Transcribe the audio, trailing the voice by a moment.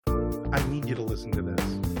I need you to listen to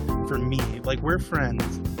this. For me, like, we're friends,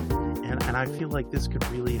 and I feel like this could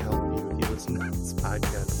really help you if you listen to this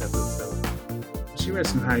podcast episode. She read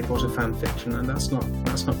some Harry Potter fan fiction, and that's not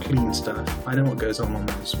clean stuff. I know what goes on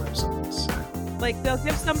those websites. So. Like, they'll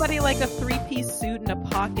give somebody like a 3-piece suit and a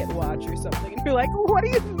pocket watch or something, and you're like, what do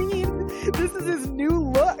you mean? This is his new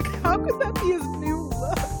look. How could that be his new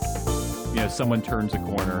look? You know, someone turns a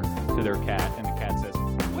corner to their cat, and the cat says,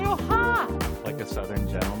 "Well, hi," like a Southern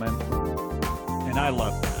gentleman, and I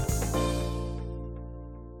love that.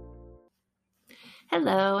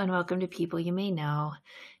 Hello, and welcome to People You May Know.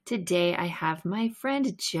 Today I have my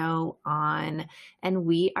friend Joe on, and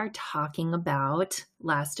we are talking about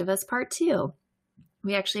Last of Us Part 2.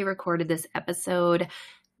 We actually recorded this episode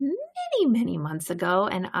many months ago,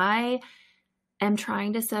 and I am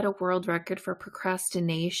trying to set a world record for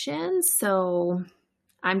procrastination, so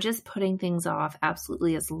I'm just putting things off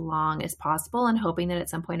absolutely as long as possible and hoping that at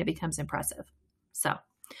some point it becomes impressive. So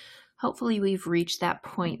hopefully we've reached that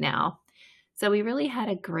point now. So we really had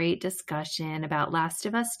a great discussion about Last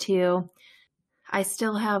of Us 2. I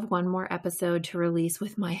still have one more episode to release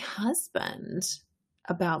with my husband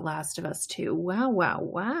about Last of Us 2.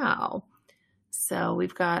 Wow. So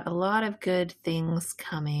we've got a lot of good things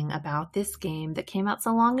coming about this game that came out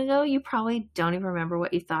so long ago, you probably don't even remember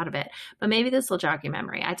what you thought of it. But maybe this will jog your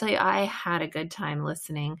memory. I tell you, I had a good time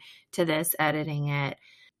listening to this, editing it.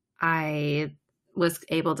 I was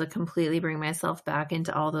able to completely bring myself back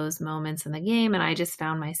into all those moments in the game, and I just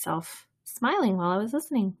found myself smiling while I was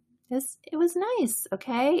listening. It was nice,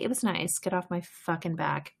 okay? It was nice. Get off my fucking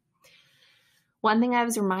back. One thing I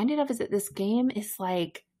was reminded of is that this game is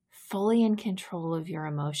like fully in control of your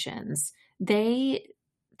emotions. They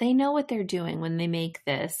know what they're doing when they make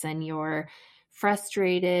this, and you're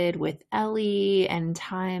frustrated with Ellie, and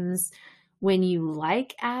times when you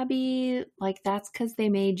like Abby, like that's because they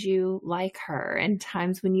made you like her. And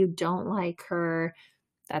times when you don't like her,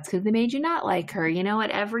 that's because they made you not like her. You know, at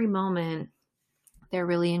every moment, they're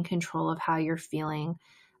really in control of how you're feeling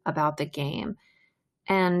about the game.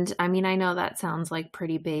 And I mean, I know that sounds like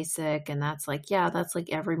pretty basic, and that's like, yeah, that's like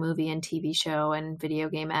every movie and TV show and video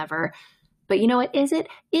game ever. But you know what? Is it?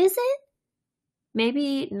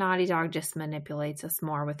 Maybe Naughty Dog just manipulates us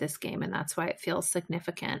more with this game, and that's why it feels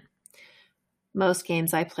significant. Most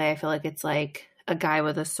games I play, I feel like it's like a guy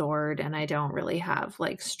with a sword, and I don't really have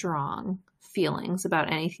like strong feelings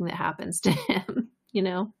about anything that happens to him, you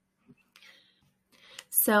know?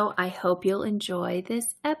 So I hope you'll enjoy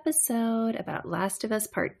this episode about Last of Us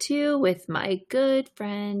Part 2 with my good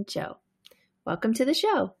friend Joe. Welcome to the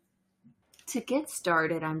show. To get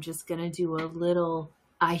started, I'm just going to do a little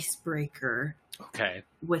icebreaker. Okay.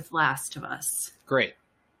 With Last of Us. Great.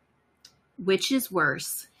 Which is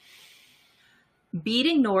worse?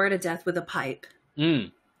 Beating Nora to death with a pipe.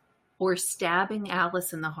 Or stabbing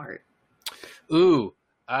Alice in the heart. Ooh.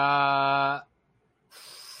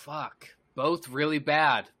 Fuck. Both really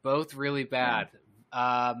bad.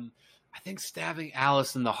 I think stabbing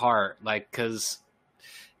Alice in the heart, like, because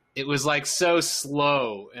it was like so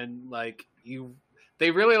slow, and like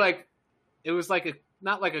they really like, it was like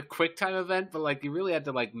not like a quick time event, but like you really had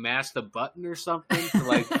to like mash the button or something to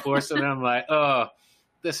like force it. And I'm like, oh,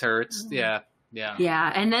 this hurts. Yeah.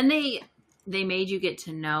 And then they made you get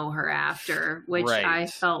to know her after, which right. I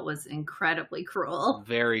felt was incredibly cruel.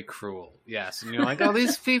 Very cruel, yes. And you're like, oh,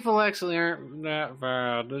 these people actually aren't that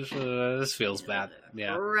bad. This feels bad.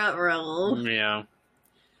 Yeah. Ruh-roh. Yeah.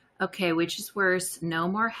 Okay, which is worse, no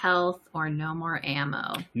more health or no more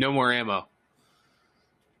ammo? No more ammo.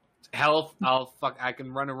 Health, I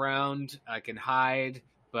can run around, I can hide,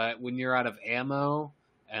 but when you're out of ammo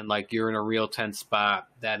and like you're in a real tense spot,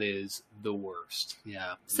 that is the worst.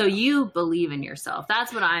 Yeah. So you believe in yourself.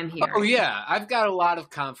 That's what I'm hearing. Oh yeah, I've got a lot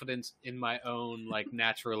of confidence in my own like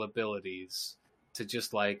natural abilities to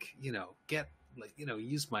just like, you know, get like, you know,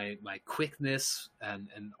 use my quickness and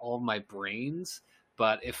all my brains.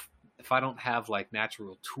 But if I don't have like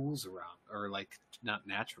natural tools around, or like not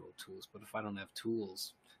natural tools, but if I don't have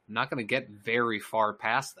tools, I'm not going to get very far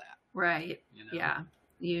past that. Right. You know? Yeah.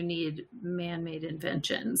 You need man-made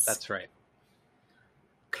inventions. That's right.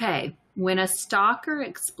 Okay. When a stalker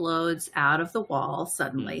explodes out of the wall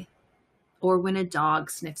suddenly, or when a dog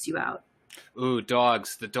sniffs you out. Ooh,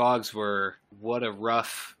 dogs. The dogs were, what a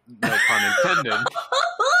rough, no pun intended.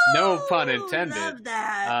 No pun intended. Love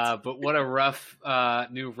that. But what a rough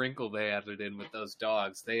new wrinkle they added in with those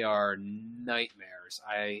dogs. They are nightmares.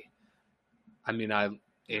 I mean,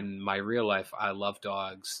 in my real life, I love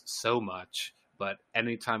dogs so much, But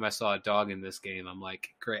anytime I saw a dog in this game, I'm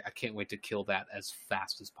like, great, I can't wait to kill that as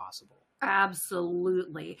fast as possible.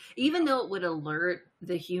 Absolutely. Even though it would alert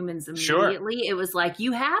the humans Sure. immediately, it was like,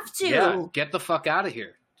 you have to. Yeah, get the fuck out of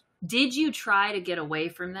here. Did you try to get away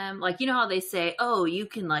from them? Like, you know how they say, oh, you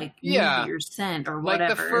can like Yeah. move your scent or Like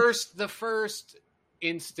whatever. the first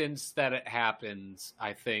instance that it happens,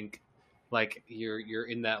 I think, like you're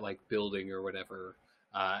in that like building or whatever,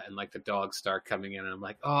 and like the dogs start coming in, and I'm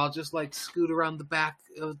like, oh, I'll just like scoot around the back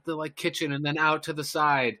of the like kitchen and then out to the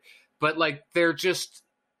side. But like they just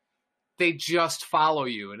follow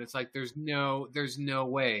you, and it's like there's no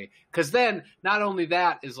way. Because then not only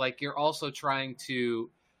that is like you're also trying to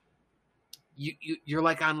you're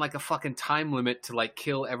like on like a fucking time limit to like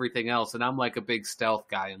kill everything else, and I'm like a big stealth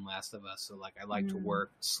guy in Last of Us, so like I like to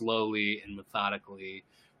work slowly and methodically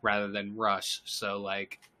rather than rush. So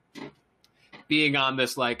like being on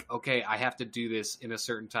this like, okay, I have to do this in a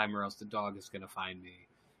certain time or else the dog is gonna find me,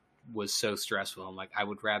 was so stressful. I'm like, I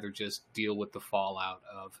would rather just deal with the fallout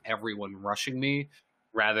of everyone rushing me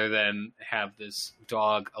rather than have this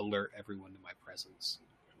dog alert everyone to my presence.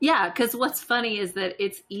 Yeah, because what's funny is that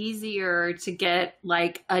it's easier to get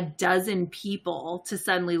like a dozen people to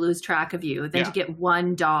suddenly lose track of you than to get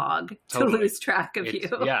one dog to lose track of you.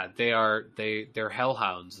 Yeah, they're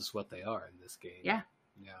hellhounds is what they are in this game. Yeah,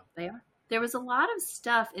 they are. There was a lot of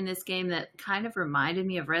stuff in this game that kind of reminded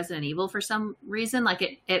me of Resident Evil for some reason.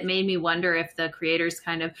 Like it made me wonder if the creators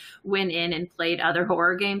kind of went in and played other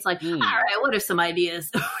horror games. Like, all right, what are some ideas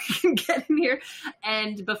we can get in here?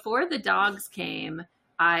 And before the dogs came,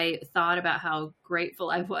 I thought about how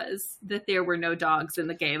grateful I was that there were no dogs in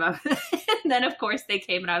the game. And then, of course, they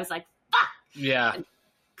came, and I was like, fuck! Yeah.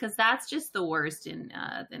 Because that's just the worst in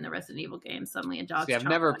the Resident Evil games. Suddenly a dog. See, I've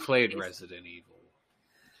never played Resident Evil.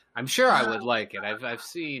 I'm sure I would like it. I've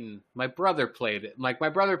seen my brother played it. Like my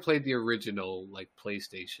brother played the original like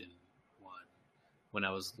PlayStation 1 when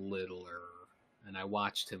I was littler, and I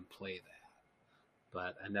watched him play that,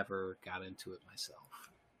 but I never got into it myself.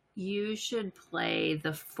 You should play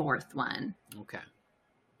the fourth one. Okay.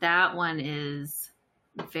 That one is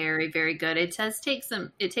very, very good. It takes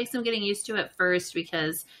some getting used to at first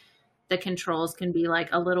because the controls can be like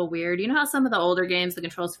a little weird. You know how some of the older games, the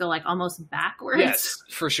controls feel like almost backwards? Yes,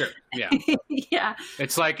 for sure. Yeah. Yeah.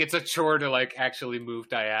 It's like, it's a chore to like actually move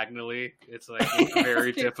diagonally. It's like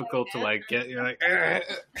very difficult to like get, you're like,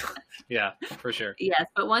 yeah, for sure. Yes.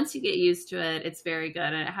 But once you get used to it, it's very good.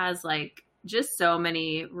 And it has like just so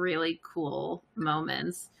many really cool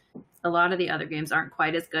moments. A lot of the other games aren't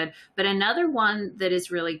quite as good. But another one that is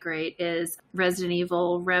really great is Resident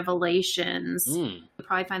Evil Revelations. You'll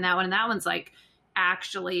probably find that one. And that one's like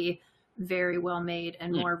actually very well made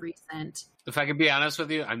and more recent. If I can be honest with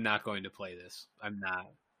you, I'm not going to play this. I'm not.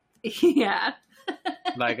 Yeah.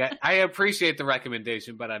 Like, I appreciate the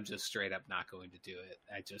recommendation, but I'm just straight up not going to do it.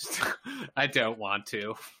 I don't want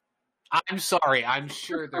to. I'm sorry. I'm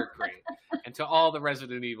sure they're great. And to all the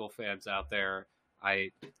Resident Evil fans out there,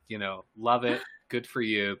 I love it. Good for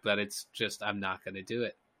you. But it's just, I'm not going to do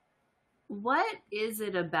it. What is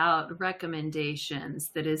it about recommendations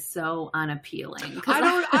that is so unappealing?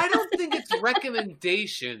 I don't think it's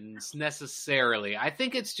recommendations necessarily. I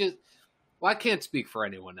think it's just, well, I can't speak for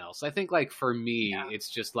anyone else. I think like for me, it's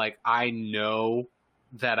just like, I know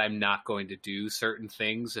that I'm not going to do certain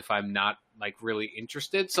things if I'm not like really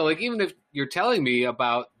interested. So like, even if you're telling me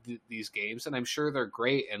about these games, and I'm sure they're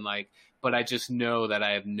great, and like, but I just know that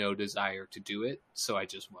I have no desire to do it. So I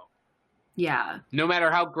just won't. Yeah. No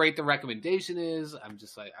matter how great the recommendation is, I'm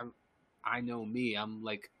just like, I know me. I'm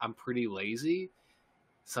pretty lazy.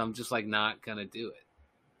 So I'm just like not going to do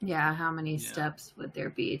it. Yeah. How many steps would there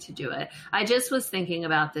be to do it? I just was thinking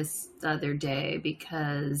about this the other day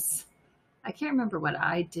because I can't remember what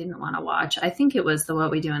I didn't want to watch. I think it was the What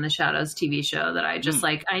We Do in the Shadows TV show that I just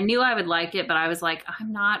like, I knew I would like it, but I was like,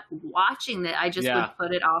 I'm not watching that. I just would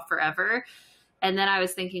put it off forever. And then I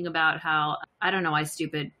was thinking about how, I don't know why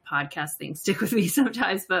stupid podcast things stick with me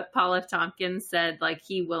sometimes, but Paul F. Tompkins said like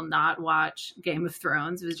he will not watch Game of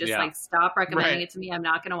Thrones. It was just like, stop recommending it to me. I'm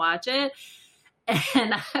not going to watch it.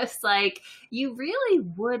 And I was like, you really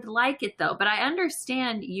would like it though. But I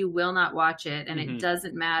understand you will not watch it, and it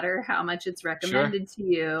doesn't matter how much it's recommended to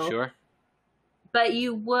you. Sure. But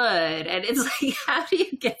you would. And it's like, how do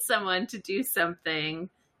you get someone to do something?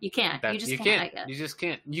 You can't. You just can't. I guess. You just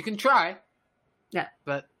can't. You can try. Yeah.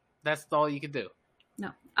 But that's all you can do. No.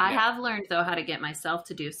 I have learned though how to get myself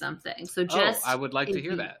to do something. So just I would like to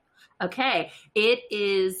hear that. Okay. It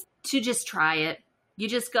is to just try it. You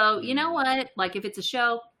just go, you know what? Like if it's a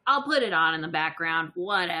show, I'll put it on in the background,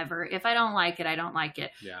 whatever. If I don't like it, I don't like it.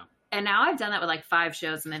 Yeah. And now I've done that with like 5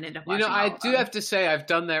 shows and then end up You watching know, all I of do them. have to say I've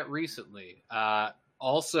done that recently.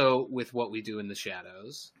 Also with What We Do in the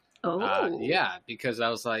Shadows. Oh. Yeah, because I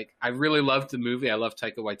was like, I really loved the movie. I love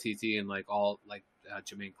Taika Waititi and like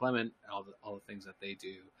Jermaine Clement, all the things that they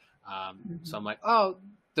do. So I'm like, oh,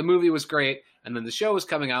 the movie was great, and then the show was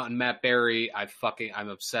coming out, and Matt Berry, I'm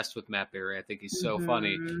obsessed with Matt Berry. I think he's so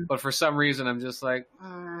funny, but for some reason, I'm just like,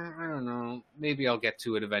 I don't know, maybe I'll get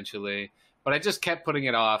to it eventually. But I just kept putting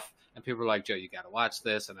it off, and people were like, Joe, you got to watch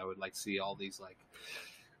this, and I would like see all these like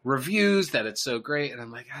reviews that it's so great, and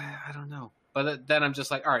I'm like, I don't know. But then I'm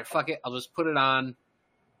just like, all right, fuck it, I'll just put it on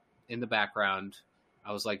in the background.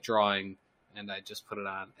 I was like drawing, and I just put it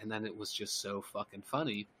on, and then it was just so fucking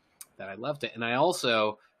funny that I loved it. And I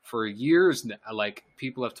also, for years, like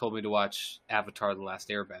people have told me to watch Avatar: The Last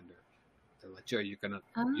Airbender. They're like, Joe, you're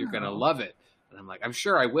gonna love it. And I'm like, I'm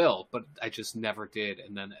sure I will, but I just never did.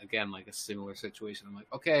 And then again, like a similar situation. I'm like,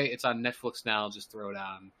 okay, it's on Netflix now. Just throw it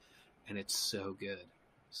on, and it's so good.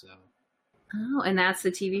 So. Oh, and that's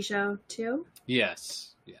the TV show too?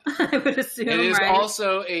 Yes. Yeah. I would assume. It is right?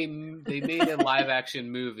 also they made a live action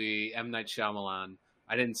movie, M. Night Shyamalan.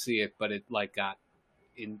 I didn't see it, but it like got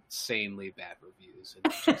insanely bad reviews.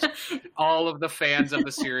 And just, all of the fans of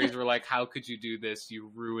the series were like, how could you do this?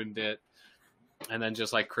 You ruined it. And then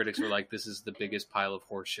just like critics were like, this is the biggest pile of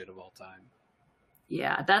horse shit of all time.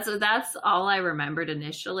 Yeah, that's all I remembered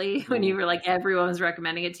initially when you were like, everyone was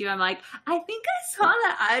recommending it to you. I'm like, I think I saw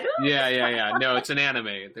that. I don't Yeah. No, it's an anime.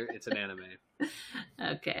 It's an anime.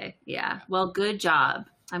 Okay, yeah. Well, good job.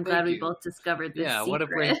 I'm glad we both discovered this secret. What a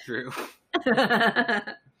breakthrough.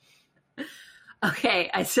 Okay,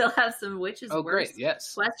 I still have some which is worse great.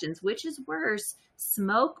 Yes. questions. Which is worse,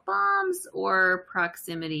 smoke bombs or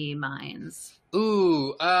proximity mines?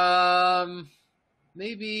 Ooh,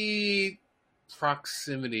 maybe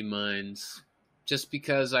proximity mines, just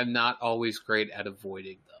because I'm not always great at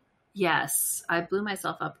avoiding them. Yes, I blew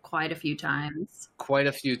myself up quite a few times. Quite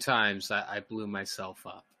a few times I blew myself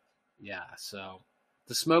up. Yeah, so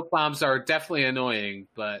the smoke bombs are definitely annoying,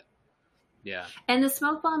 but yeah. And the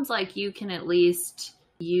smoke bombs, like, you can at least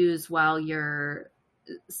use while you're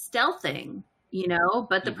stealthing, you know?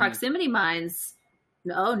 But the proximity mines,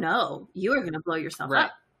 no, you are going to blow yourself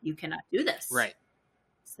up. You cannot do this. Right.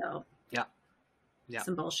 So, yeah.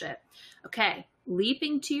 Some bullshit. Okay.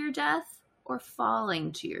 Leaping to your death or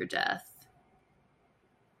falling to your death?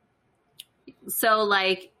 So,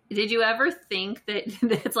 like, did you ever think that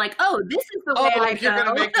it's like, oh, this is the way I go? You're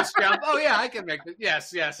going to make this jump? Oh, yeah, I can make it.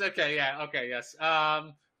 Yes. Okay, yeah. Okay, yes.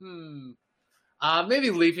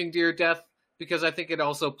 Maybe leaping to your death, because I think it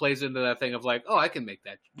also plays into that thing of like, oh, I can make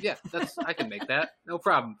that. Yeah, I can make that. No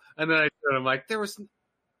problem. And then I'm like, there was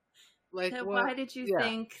like, so why did you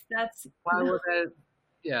think that's... Why would that...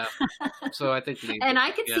 Yeah. So I think leaping. And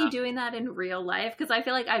I could see doing that in real life, because I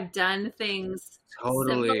feel like I've done things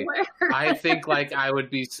totally similar. I think like I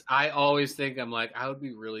always think I'm like, I would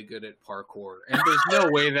be really good at parkour, and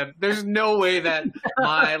there's no way that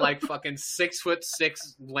my like fucking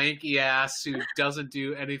 6'6" lanky ass who doesn't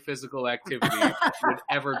do any physical activity would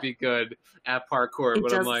ever be good at parkour. It but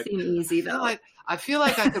does I'm like, seem easy though. I feel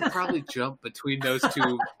like I could probably jump between those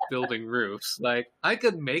two building roofs. Like, I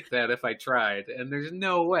could make that if I tried, and there's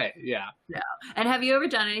no way. Yeah. No. And have you ever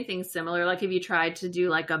done anything similar? Like, have you tried to do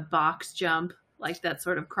like a box jump, like that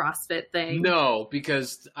sort of CrossFit thing? No,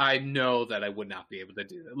 because I know that I would not be able to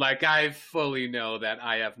do that. Like, I fully know that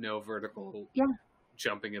I have no vertical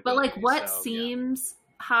jumping ability. But like, what seems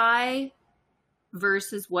high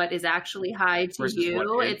versus what is actually high to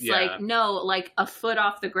you? It's like, no, like a foot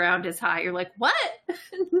off the ground is high. You're like, what?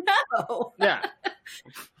 No. Yeah.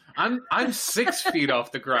 I'm 6 feet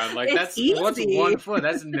off the ground. Like, It's easy. What's 1 foot?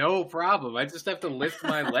 That's no problem. I just have to lift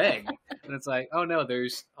my leg. And it's like, oh no,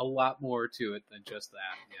 there's a lot more to it than just that.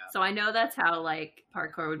 Yeah. So I know that's how like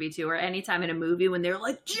parkour would be too, or anytime in a movie when they're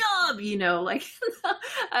like, jump, you know, like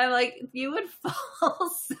I'm like, you would fall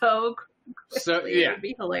so quickly. So yeah, it would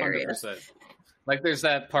be hilarious. 100%. Like, there's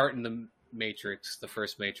that part in the Matrix, the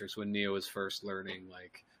first Matrix, when Neo is first learning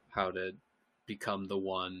like how to become the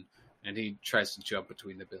one, and he tries to jump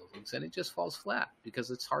between the buildings, and it just falls flat because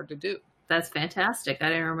it's hard to do. That's fantastic. I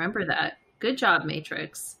didn't remember that. Good job,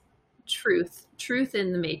 Matrix. Truth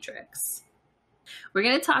in the Matrix. We're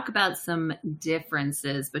going to talk about some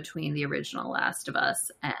differences between the original Last of Us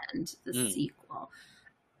and the sequel.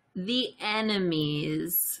 The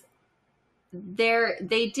enemies,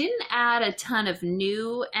 they didn't add a ton of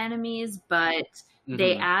new enemies, but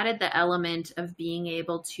they added the element of being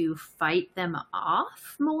able to fight them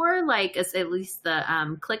off more. Like, at least the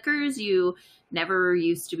clickers, you never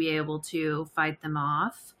used to be able to fight them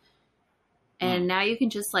off. And now you can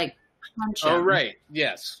just like punch Oh, him. right.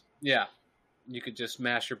 Yes. Yeah. You could just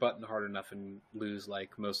mash your button hard enough and lose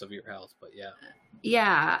like most of your health, but yeah.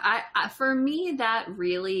 Yeah, I for me that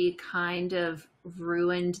really kind of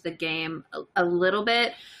ruined the game a little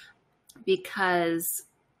bit because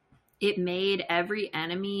it made every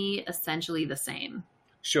enemy essentially the same.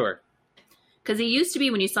 Sure. Because it used to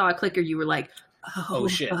be when you saw a clicker, you were like, Oh,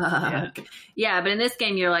 shit. fuck. Yeah, but in this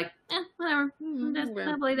game, you're like, whatever. Just Yeah.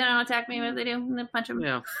 hopefully they don't attack me. What if they do, and then punch them.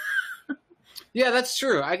 Yeah. Yeah, that's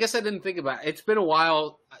true. I guess I didn't think about it. It's been a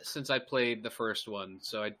while since I played the first one,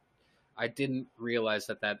 so I didn't realize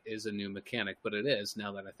that is a new mechanic, but it is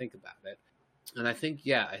now that I think about it. And I think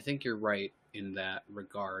you're right in that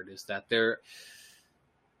regard, is that there...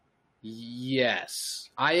 Yes,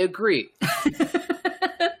 I agree.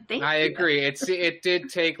 Thank I you. agree. It did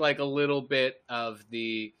take like a little bit of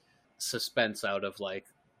the suspense out of like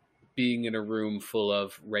being in a room full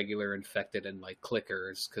of regular infected and like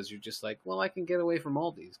clickers, because you're just like, well, I can get away from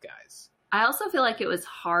all these guys. I also feel like it was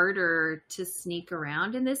harder to sneak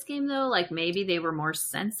around in this game, though. Like maybe they were more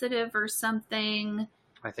sensitive or something.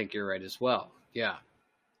 I think you're right as well. Yeah,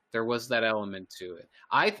 there was that element to it.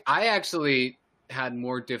 I actually had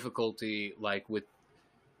more difficulty like with.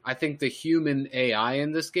 I think the human AI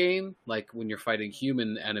in this game, like when you're fighting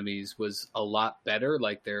human enemies, was a lot better.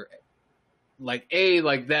 Like they're like they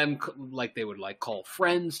would like call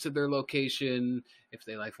friends to their location if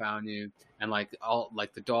they like found you, and like all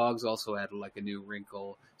like the dogs also had like a new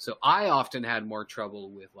wrinkle. So I often had more trouble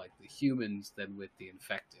with like the humans than with the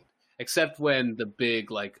infected, except when the big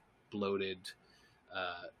like bloated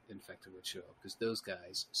infected would show up, because those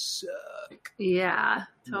guys suck. Yeah,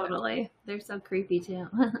 totally. They're so creepy too.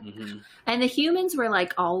 Mm-hmm. And the humans were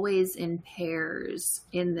like always in pairs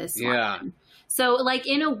in this Yeah. one. So like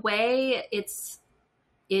in a way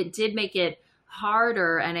it did make it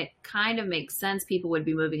harder, and it kind of makes sense people would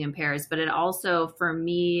be moving in pairs, but it also for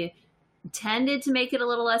me tended to make it a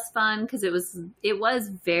little less fun because it was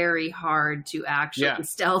very hard to actually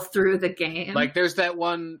stealth through the game. Like there's that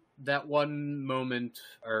one moment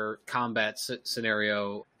or combat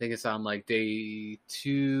scenario. I think it's on like day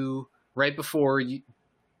 2, right before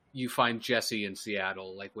you find Jesse in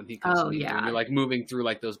Seattle, like when he comes to meet you, and you're like moving through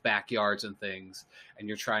like those backyards and things, and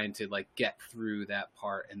you're trying to like get through that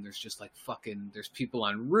part, and there's just like there's people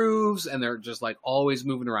on roofs, and they're just like always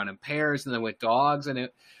moving around in pairs, and then with dogs, and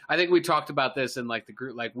I think we talked about this in like the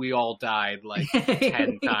group, like we all died like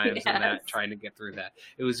 10 times in that, trying to get through that.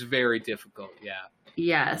 It was very difficult. Yeah.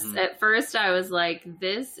 Yes. Mhm. At first I was like,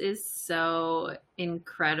 this is so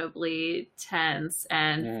incredibly tense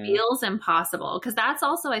and feels impossible. Because that's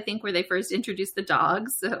also, I think, where they first introduced the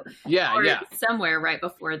dogs. So somewhere right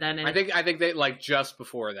before then. And I think they like just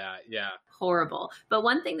before that. Yeah. Horrible. But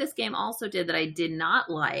one thing this game also did that I did not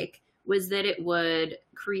like was that it would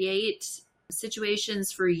create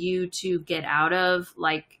situations for you to get out of,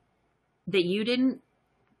 like that you didn't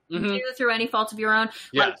do through any fault of your own.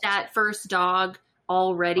 Yes. Like that first dog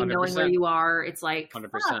already 100%. knowing where you are. It's like, 100%.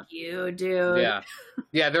 fuck you, dude. Yeah.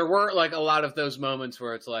 Yeah, there were like a lot of those moments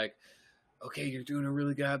where it's like, okay, you're doing a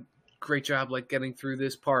really great job like getting through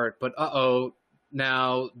this part, but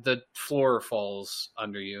now the floor falls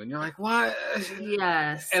under you, and you're like, what?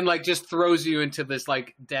 Yes. And like just throws you into this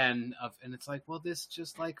like den of, and it's like, well, this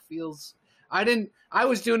just like feels, I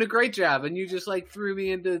was doing a great job, and you just like threw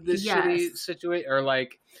me into this shitty situation. Or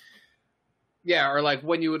like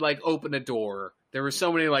when you would like open a door, there were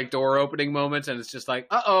so many like door opening moments, and it's just like,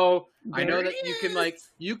 I know that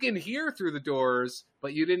you can hear through the doors,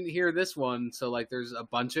 but you didn't hear this one. So like there's a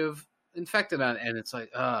bunch of infected on it, and it's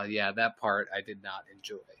like, that part I did not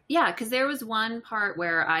enjoy. Yeah, because there was one part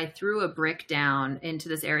where I threw a brick down into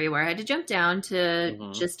this area where I had to jump down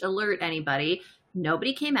to just alert anybody.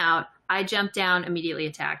 Nobody came out. I jumped down, immediately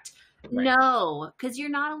attacked. Right. No, because you're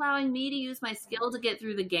not allowing me to use my skill to get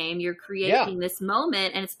through the game. You're creating this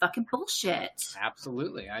moment, and it's fucking bullshit.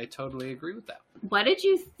 Absolutely. I totally agree with that. What did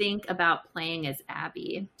you think about playing as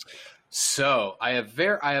Abby? So I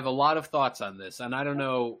have a lot of thoughts on this, and I don't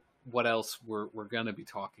know what else we're going to be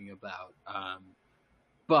talking about.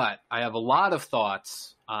 But I have a lot of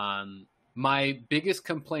thoughts on my biggest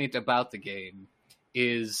complaint about the game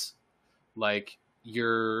is like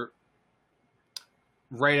you're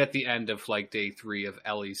right at the end of like day 3 of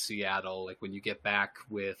Ellie Seattle, like when you get back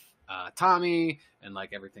with Tommy and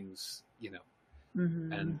like everything's,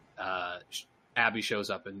 and Abby shows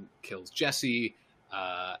up and kills Jesse,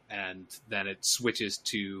 and then it switches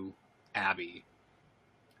to Abby.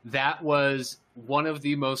 That was one of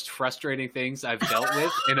the most frustrating things I've dealt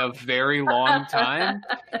with in a very long time,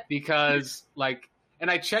 because like,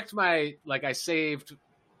 and I checked I saved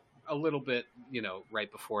a little bit,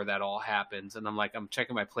 right before that all happens, and I'm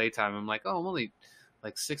checking my playtime. I'm like, oh, I'm only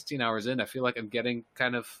like 16 hours in. I feel like I'm getting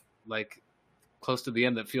kind of like close to the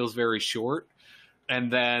end. That feels very short.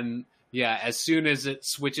 And then, yeah, as soon as it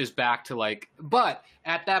switches back to like, but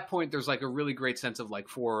at that point, there's like a really great sense of like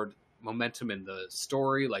forward momentum in the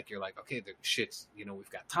story. Like you're like, okay, the shit's, we've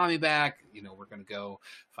got Tommy back, we're going to go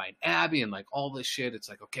find Abby and like all this shit. It's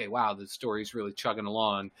like, okay, wow, the story's really chugging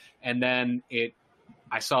along. And then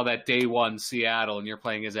I saw that day one Seattle and you're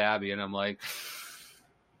playing as Abby and I'm like,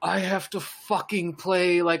 I have to fucking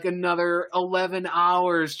play like another 11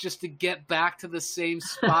 hours just to get back to the same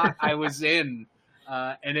spot I was in.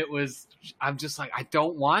 And I'm just like, I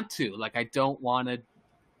don't want to. Like, I don't want to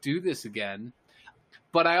do this again.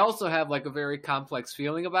 But I also have like a very complex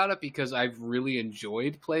feeling about it because I've really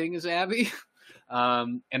enjoyed playing as Abby.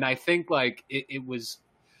 And I think like it was,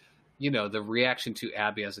 the reaction to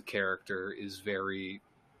Abby as a character is very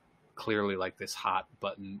clearly like this hot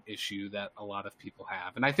button issue that a lot of people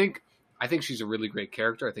have. And I think she's a really great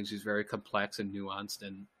character. I think she's very complex and nuanced.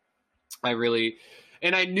 And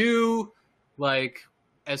I knew like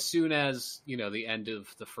as soon as, the end of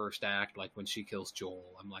the first act, like when she kills Joel,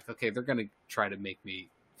 I'm like, okay, they're going to try to make me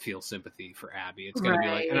feel sympathy for Abby. It's going to be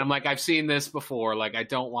like, and I'm like, I've seen this before. Like, I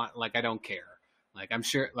don't care. Like, I'm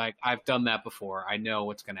sure, like, I've done that before. I know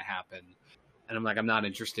what's going to happen. And I'm like, I'm not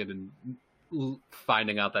interested in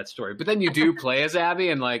finding out that story. But then you do play as Abby,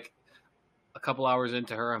 and like a couple hours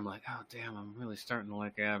into her, I'm like, oh damn, I'm really starting to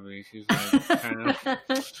like Abby. She's like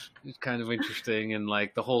she's kind of interesting, and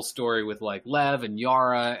like the whole story with like Lev and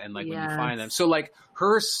Yara, and like when you find them. So like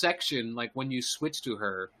her section, like when you switch to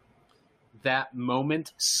her, that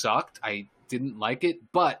moment sucked. I didn't like it,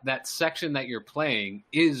 but that section that you're playing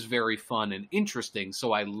is very fun and interesting.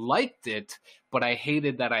 So I liked it, but I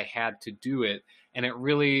hated that I had to do it. And it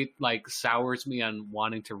really like sours me on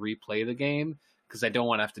wanting to replay the game because I don't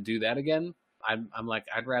want to have to do that again. I'm like,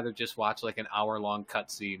 I'd rather just watch like an hour-long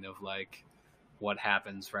cutscene of like what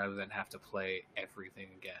happens rather than have to play everything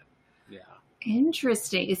again. Yeah.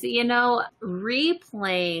 Interesting. So,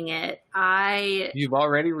 replaying it, You've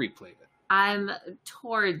already replayed it. I'm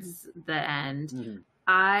towards the end. Mm-hmm.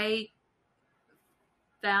 I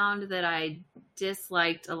found that I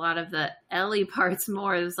disliked a lot of the Ellie parts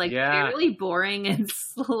more. It was like really boring and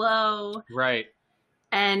slow. Right.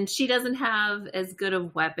 And she doesn't have as good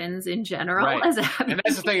of weapons in general as Abby. And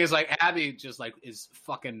that's the thing is like Abby just like is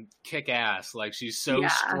fucking kick ass. Like she's so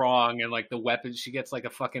strong and like the weapon, she gets like a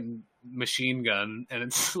fucking machine gun and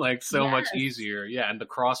it's like so much easier. Yeah. And the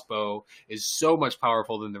crossbow is so much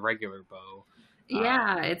powerful than the regular bow.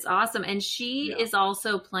 Yeah. It's awesome. And she is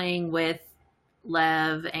also playing with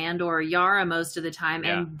Lev and or Yara most of the time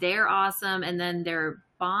and they're awesome. And then their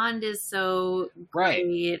bond is so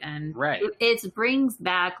great and it brings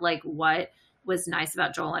back like what was nice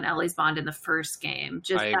about Joel and Ellie's bond in the first game,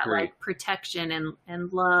 just that like protection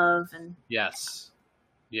and love. And yes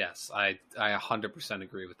I 100%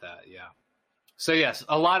 agree with that. So yes,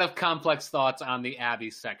 a lot of complex thoughts on the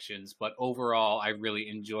Abby sections, but overall I really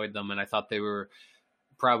enjoyed them and I thought they were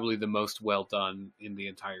probably the most well done in the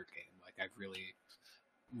entire game. Like I really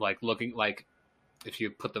like looking like if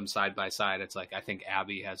you put them side by side, it's like I think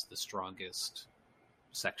Abby has the strongest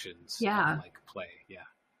sections of like play.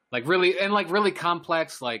 Like really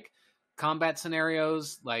complex like combat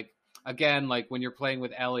scenarios. Like again, like when you're playing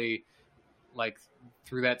with Ellie, like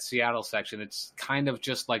through that Seattle section, it's kind of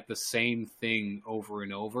just like the same thing over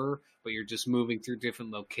and over, but you're just moving through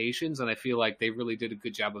different locations. And I feel like they really did a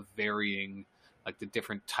good job of varying like the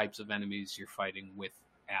different types of enemies you're fighting with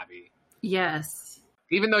Abby. Yes.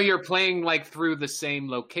 Even though you're playing like through the same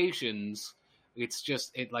locations, it's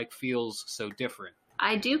just, it like feels so different.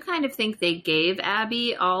 I do kind of think they gave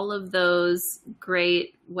Abby all of those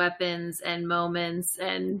great weapons and moments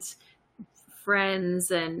and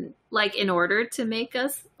friends and like in order to make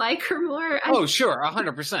us like her more. Oh, sure.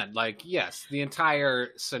 100%. Like, yes, the entire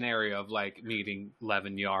scenario of like meeting Lev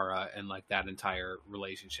and Yara and like that entire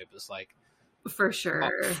relationship is like. For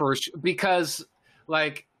sure. Because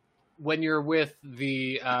like, when you're with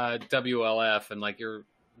the WLF and like you're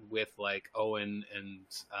with like Owen and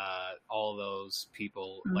all those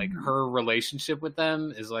people, like her relationship with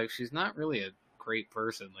them is like she's not really a great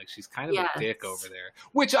person. Like she's kind of a dick over there.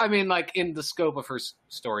 Which I mean, like in the scope of her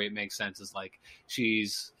story, it makes sense. Is like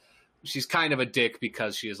she's kind of a dick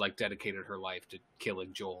because she has like dedicated her life to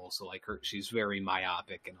killing Joel. So like she's very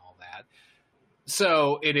myopic and all that.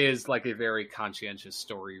 So it is like a very conscientious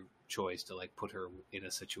story choice to like put her in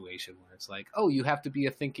a situation where it's like, oh, you have to be a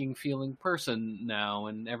thinking, feeling person now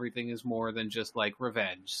and everything is more than just like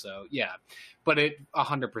revenge. So yeah, but it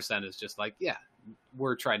 100% is just like, yeah,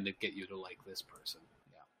 we're trying to get you to like this person.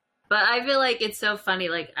 Yeah. But I feel like it's so funny,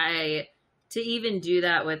 like, to even do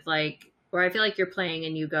that with, like, where I feel like you're playing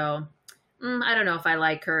and you go, I don't know if I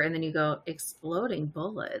like her, and then you go, exploding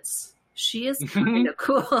bullets. She is kind of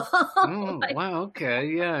cool. Oh, wow, okay.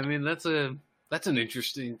 Yeah, I mean, that's an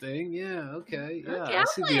interesting thing. Yeah, okay. Yeah, Okay, I I'll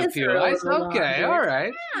see play the as her appeal. a little Okay, longer. all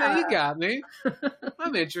right. Yeah, you Yeah. got me.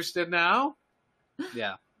 I'm interested now.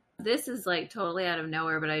 Yeah. This is like totally out of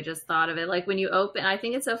nowhere, but I just thought of it. Like when you open, I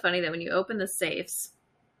think it's so funny that when you open the safes,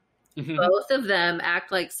 both of them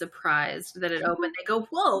act like surprised that it opened. They go,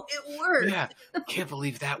 whoa, it worked. Yeah, can't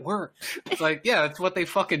believe that worked. It's like, yeah, that's what they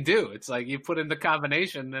fucking do. It's like you put in the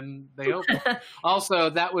combination and they open. Also,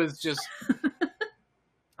 that was just.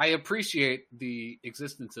 I appreciate the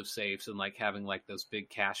existence of safes and like having like those big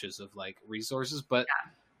caches of like resources, but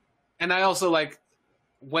and I also like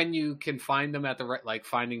when you can find them at the right, like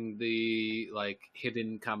finding the like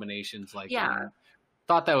hidden combinations. Like, Yeah.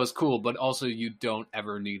 thought that was cool, but also you don't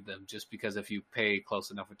ever need them, just because if you pay close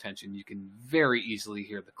enough attention, you can very easily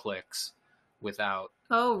hear the clicks without.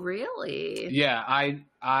 Oh, really? Yeah, I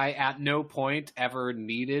at no point ever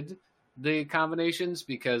needed the combinations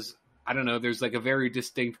because I don't know, there's like a very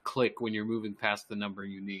distinct click when you're moving past the number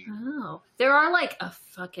you need. Oh, there are like a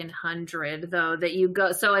fucking 100 though that you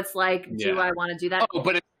go. So it's like, do Yeah. I want to do that? Oh,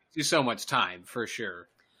 but it takes you so much time for sure.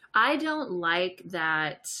 I don't like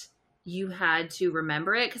that you had to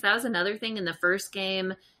remember it, because that was another thing in the first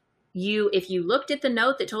game. If you looked at the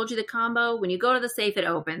note that told you the combo, when you go to the safe, it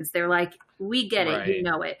opens. They're like, we get it, you Right.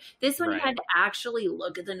 know it. This one, you Right. had to actually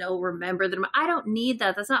look at the note, remember them. I don't need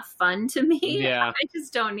that. That's not fun to me. Yeah. I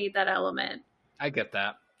just don't need that element. I get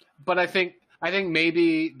that. But I think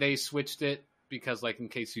maybe they switched it because like in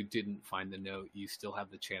case you didn't find the note, you still have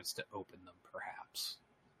the chance to open them perhaps.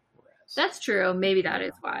 Whereas That's true. Maybe that Yeah.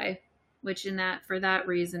 is why. Which for that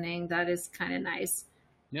reasoning, that is kind of nice.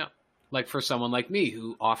 yeah. Like for someone like me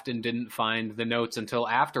who often didn't find the notes until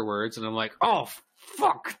afterwards, and I'm like, oh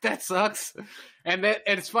fuck, that sucks. And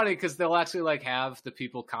it's funny because they'll actually like have the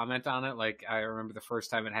people comment on it. Like I remember the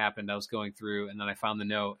first time it happened, I was going through, and then I found the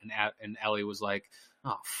note, and Ellie was like,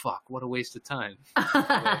 oh fuck, what a waste of time.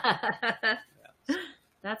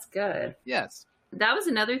 That's good. Yes, That was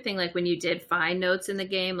another thing, like when you did find notes in the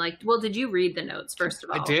game, like, well, did you read the notes first of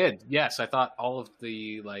all? I did. Yes, I thought all of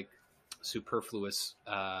the like superfluous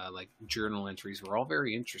like journal entries were all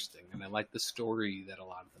very interesting, and I liked the story that a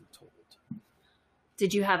lot of them told.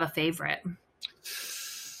 Did you have a favorite?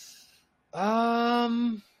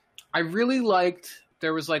 I really liked,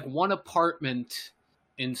 there was like one apartment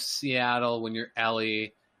in Seattle when you're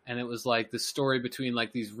Ellie, and it was like the story between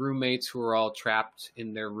like these roommates who were all trapped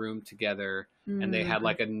in their room together, and they had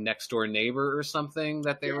like a next door neighbor or something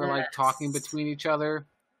that they were like talking Yes. between each other.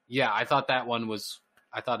 Yeah, I thought it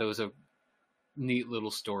was a neat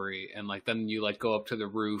little story. And like then you like go up to the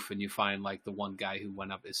roof and you find like the one guy who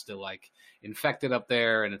went up is still like infected up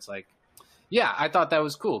there, and it's like, yeah, I thought that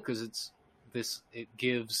was cool because it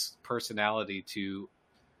gives personality to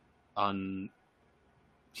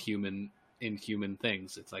inhuman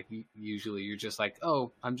things. It's like usually you're just like,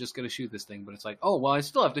 oh, I'm just gonna shoot this thing, but it's like, oh well, I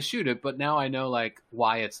still have to shoot it, but now I know like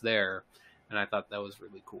why it's there. And I thought that was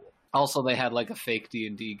really cool. Also, they had like a fake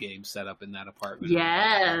D&D game set up in that apartment.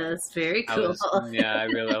 Yes, very I cool.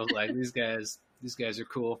 was like, these guys are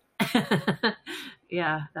cool.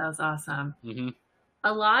 Yeah, that was awesome. Hmm.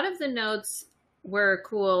 A lot of the notes were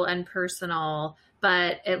cool and personal,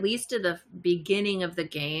 but at least at the beginning of the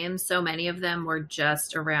game, so many of them were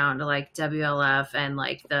just around like WLF and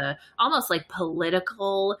like the almost like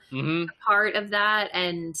political Hmm. part of that.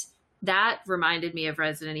 And that reminded me of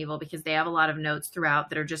Resident Evil because they have a lot of notes throughout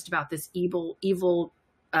that are just about this evil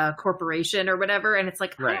corporation or whatever. And it's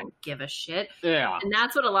like, I Right. don't give a shit. Yeah. And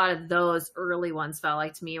that's what a lot of those early ones felt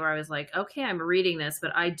like to me, where I was like, okay, I'm reading this,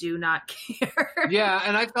 but I do not care. Yeah,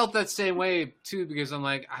 and I felt that same way too because I'm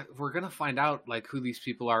like, we're gonna find out like who these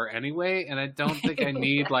people are anyway, and I don't think I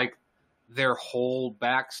need like their whole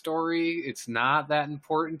backstory. It's not that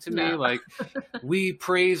important to me. No. Like, we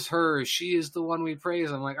praise her; she is the one we praise.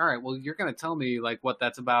 I'm like, all right, well, you're gonna tell me like what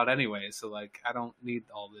that's about anyway. So like, I don't need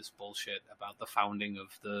all this bullshit about the founding of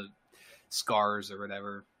the Scars or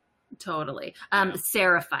whatever. Totally. Yeah.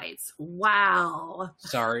 Seraphites. Wow.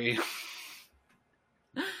 Sorry.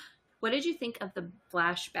 What did you think of the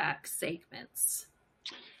flashback segments?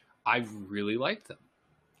 I really liked them.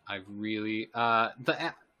 I really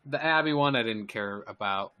the Abby one I didn't care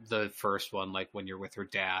about. The first one, like when you're with her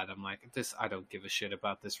dad, I'm like, I don't give a shit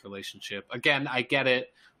about this relationship. Again, I get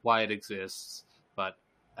it why it exists, but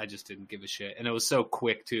I just didn't give a shit. And it was so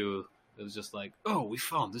quick too. It was just like, oh, we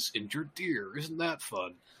found this injured deer. Isn't that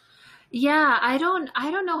fun? Yeah, I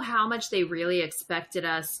don't know how much they really expected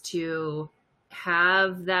us to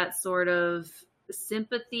have that sort of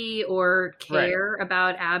sympathy or care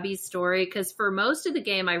about Abby's story, because for most of the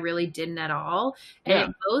game I really didn't at all, and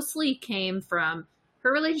it mostly came from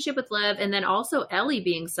her relationship with Lev, and then also Ellie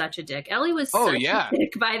being such a dick. Ellie was such a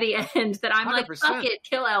dick by the end that I'm 100%. Like, fuck it,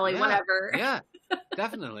 kill Ellie, whatever. Yeah,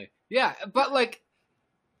 definitely. Yeah, but like,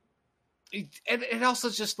 it also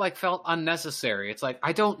just like felt unnecessary. It's like,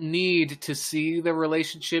 I don't need to see the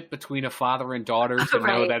relationship between a father and daughter to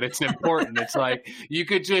know that it's important. It's like, you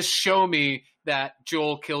could just show me that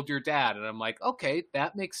Joel killed your dad, and I'm like, okay,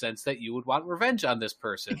 that makes sense that you would want revenge on this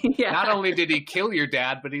person. Not only did he kill your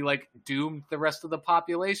dad, but he like doomed the rest of the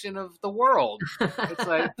population of the world. It's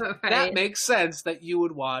like, that makes sense that you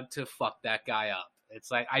would want to fuck that guy up. It's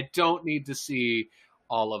like, I don't need to see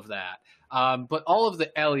all of that. But all of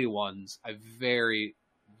the Ellie ones, I very,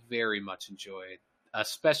 very much enjoyed.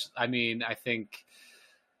 Especially, I mean, I think,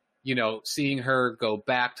 you know, seeing her go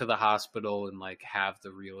back to the hospital and like have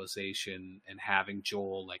the realization, and having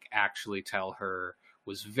Joel like actually tell her,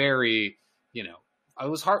 was very, you know, it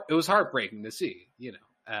was heartbreaking to see, you know.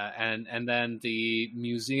 And then the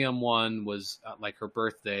museum one was like her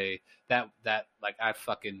birthday. That like, I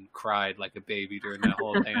fucking cried like a baby during that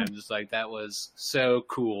whole thing. I'm just like, that was so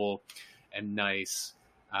cool and nice.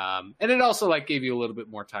 And it also like gave you a little bit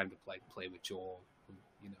more time to play with Joel, who,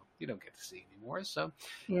 you know, you don't get to see anymore. So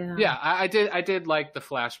yeah, I did like the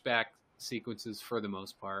flashback sequences for the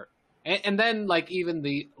most part. And then like even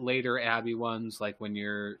the later Abby ones, like when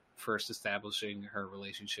you're first establishing her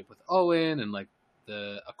relationship with Owen and like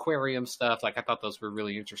the aquarium stuff, like I thought those were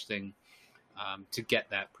really interesting to get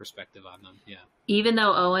that perspective on them. Yeah. Even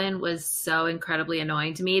though Owen was so incredibly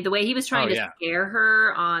annoying to me, the way he was trying to scare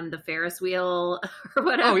her on the Ferris wheel or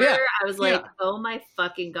whatever, I was like, oh my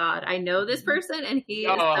fucking God, I know this person and he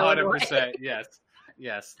is so 100%. Annoying.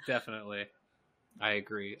 Yes, definitely. I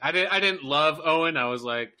agree. I didn't love Owen. I was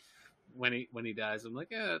like, when he dies, I'm like,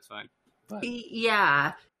 yeah, that's fine.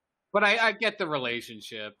 But I get the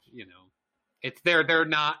relationship, you know. They're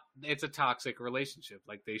not, it's a toxic relationship.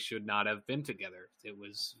 Like, they should not have been together. It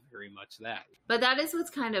was very much that. But that is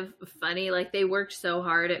what's kind of funny. Like, they worked so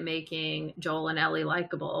hard at making Joel and Ellie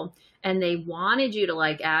likable, and they wanted you to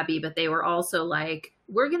like Abby, but they were also like,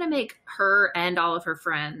 we're going to make her and all of her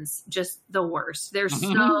friends just the worst. They're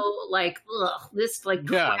so like, ugh, this like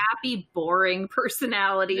crappy, boring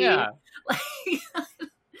personality. Yeah. Like,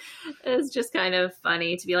 it's just kind of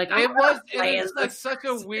funny to be like, it's like such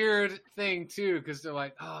a weird thing too, because they're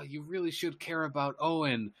like, oh, you really should care about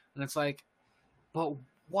Owen, and it's like, but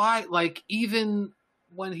why? Like, even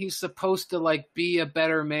when he's supposed to like be a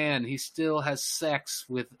better man, he still has sex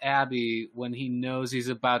with Abby when he knows he's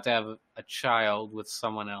about to have a child with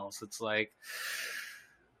someone else. It's like,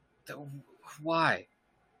 why?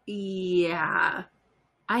 Yeah,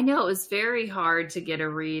 I know. It was very hard to get a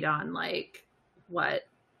read on like what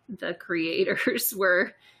the creators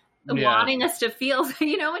were wanting us to feel.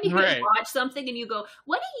 You know, when you watch something and you go,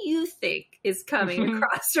 what do you think is coming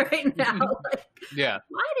across right now? Like,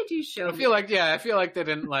 why did you show me? I feel like they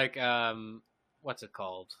didn't like what's it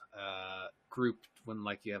called, group, when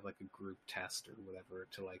like you have like a group test or whatever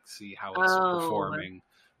to like see how it's performing.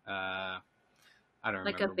 I don't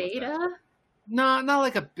remember. Like a beta? No, not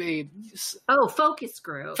like a beta. Oh, focus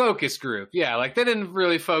group. Focus group. Yeah, like they didn't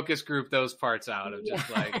really focus group those parts out of just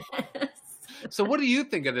like. So what do you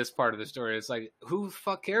think of this part of the story? It's like, who the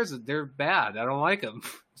fuck cares? They're bad. I don't like them.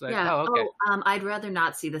 It's like, oh, okay. I'd rather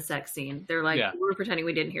not see the sex scene. They're like, we're pretending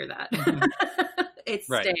we didn't hear that. It's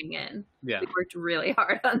staying in. Yeah. We worked really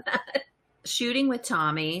hard on that. Shooting with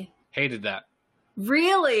Tommy. Hated that.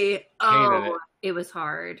 Really? Oh, it was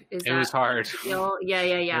hard. It was hard. Yeah.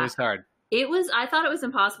 It was hard. I thought it was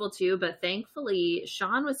impossible too, but thankfully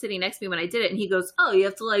Sean was sitting next to me when I did it, and he goes, oh, you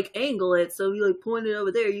have to like angle it. So you like point it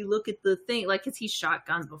over there, you look at the thing, like, cause he shot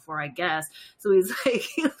guns before, I guess. So he's like,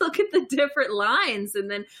 you look at the different lines, and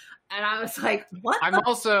I was like, what? I'm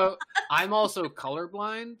also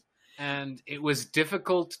colorblind, and it was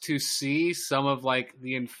difficult to see some of like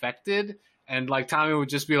the infected, and like Tommy would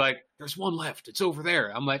just be like, there's one left. It's over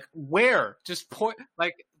there. I'm like, where? Just point,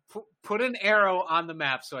 like, put an arrow on the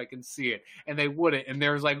map so I can see it. And they wouldn't. And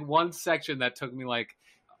there was like one section that took me like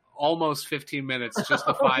almost 15 minutes just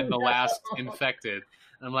to find the last infected.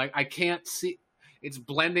 And I'm like, I can't see. It's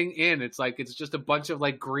blending in. It's like, it's just a bunch of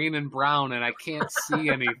like green and brown, and I can't see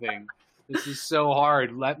anything. This is so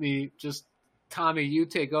hard. Let me just, Tommy, you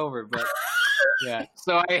take over. But Yeah.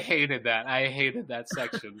 So I hated that. I hated that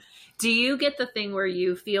section. Do you get the thing where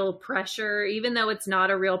you feel pressure, even though it's not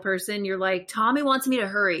a real person? You're like, Tommy wants me to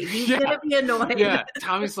hurry. He's gonna be annoyed. Yeah.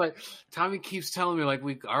 Tommy keeps telling me like,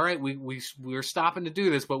 we're stopping to do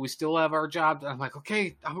this, but we still have our job. I'm like,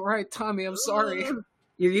 okay, all right, Tommy, I'm sorry.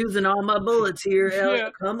 You're using all my bullets here, Ellie. Yeah.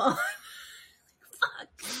 Come on.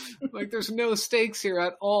 Fuck. Like, there's no stakes here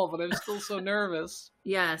at all, but I'm still so nervous.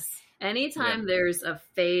 Yes. Anytime there's a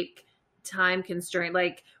fake time constraint,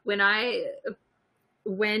 like when I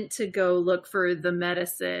went to go look for the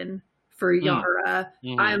medicine for Yara,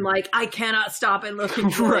 I'm like, I cannot stop and look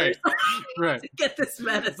for right. to get this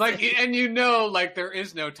medicine. Like, and like there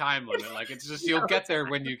is no time limit. Like, it's just you'll get there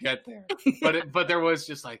when you get there. But there was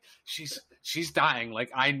just like she's dying.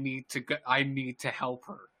 Like, I need to help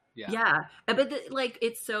her. Yeah. But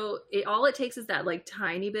all it takes is that like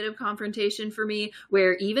tiny bit of confrontation for me,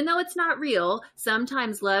 where even though it's not real,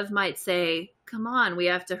 sometimes Lev might say, come on, we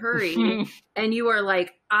have to hurry. And you are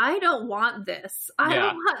like, I don't want this. I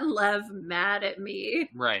don't want Lev mad at me.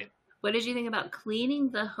 Right. What did you think about cleaning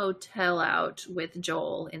the hotel out with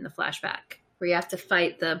Joel in the flashback, where you have to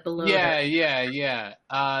fight the bloater? Yeah.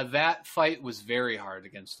 That fight was very hard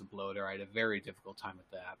against the bloater. I had a very difficult time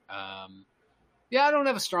with that. Yeah, I don't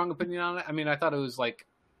have a strong opinion on it. I mean, I thought it was like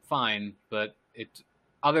fine, but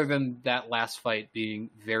other than that last fight being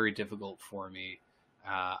very difficult for me,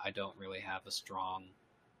 I don't really have a strong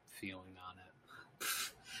feeling on it.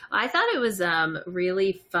 I thought it was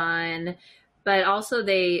really fun, but also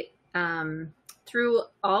they through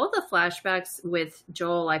all the flashbacks with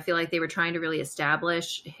Joel, I feel like they were trying to really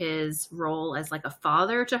establish his role as like a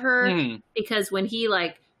father to her, because when he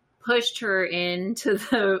like pushed her into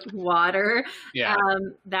the water,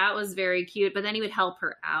 that was very cute, but then he would help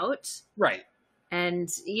her out, right? And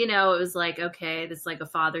it was like, okay, this is like a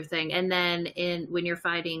father thing. And then when you're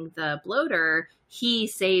fighting the bloater, he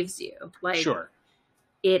saves you. Like, sure,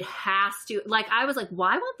 it has to. Like, I was like,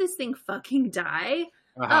 why won't this thing fucking die?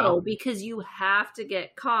 Oh, because you have to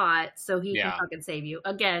get caught so he can fucking save you.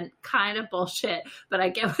 Again, kind of bullshit, but I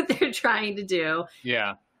get what they're trying to do.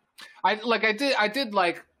 Yeah, I did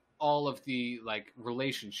like all of the like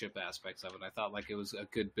relationship aspects of it. I thought like it was a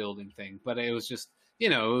good building thing, but it was just,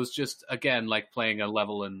 it was just, again, like playing a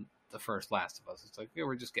level in the first Last of Us. It's like,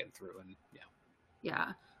 we're just getting through, and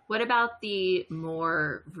yeah. What about the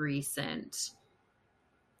more recent,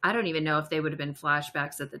 I don't even know if they would have been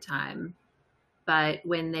flashbacks at the time, but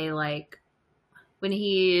when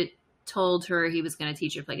he told her he was going to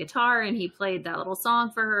teach her to play guitar, and he played that little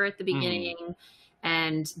song for her at the beginning,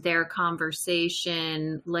 and their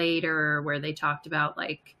conversation later where they talked about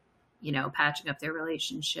like, patching up their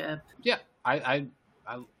relationship. Yeah, I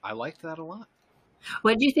liked that a lot.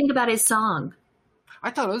 What did you think about his song?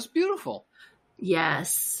 I thought it was beautiful.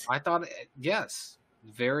 Yes. I thought, yes,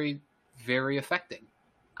 very, very affecting.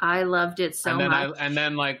 I loved it so much. And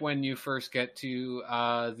then like when you first get to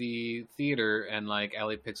the theater and like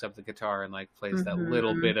Ellie picks up the guitar and like plays that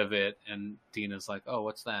little bit of it, and Dina's like, oh,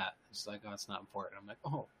 what's that? It's like, oh, it's not important. I'm like,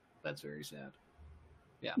 oh, that's very sad.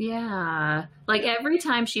 Yeah. Yeah. Like every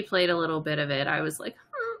time she played a little bit of it, I was like,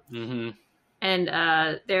 And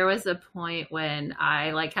there was a point when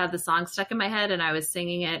I like had the song stuck in my head and I was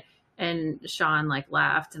singing it, and Sean like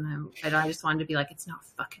laughed, and I just wanted to be like, it's not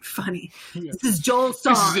fucking funny. Yeah. This is Joel's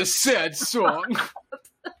song. This is a sad song.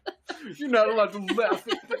 You're not allowed to laugh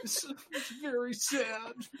at this. It's very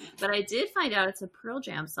sad. But I did find out it's a Pearl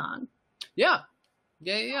Jam song. Yeah.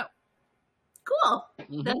 Cool.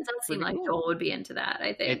 That does seem like Joel would be into that,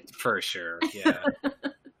 I think. For sure, yeah.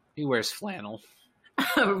 He wears flannel.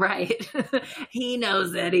 Right. He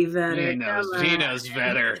knows Eddie Vedder. He knows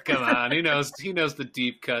Vedder. Come on. He knows the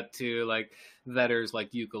deep cut too, like Vedder's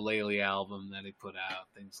like ukulele album that he put out,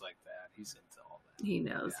 things like that. He's into all that. He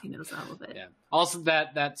knows all of it. Yeah. Also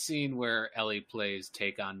that scene where Ellie plays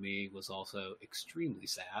Take on Me was also extremely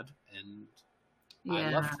sad, and I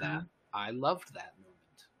loved that. I loved that moment.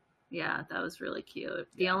 Yeah, that was really cute.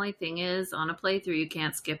 The only thing is, on a playthrough, you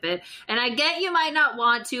can't skip it. And I get you might not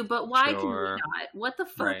want to, but why can you not? What the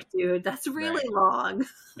fuck, dude? That's really long.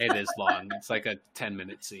 It is long. It's like a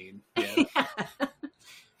 10-minute scene. Yeah.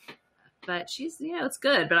 But she's, it's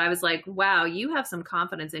good. But I was like, wow, you have some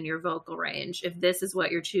confidence in your vocal range if this is what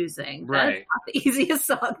you're choosing. That's not the easiest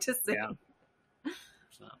song to sing. Yeah.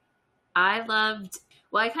 So.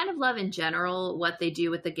 I kind of love in general what they do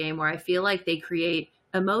with the game, where I feel like they create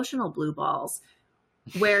emotional blue balls,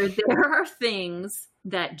 where there are things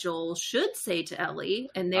that Joel should say to Ellie,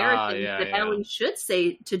 and there are things that Ellie should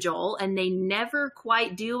say to Joel, and they never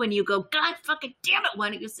quite do, and you go, God fucking damn it, why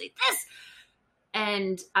don't you say this?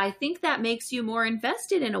 And I think that makes you more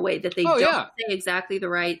invested in a way that they Oh, don't yeah. say exactly the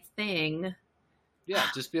right thing. Yeah,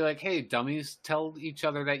 just be like, hey, dummies, tell each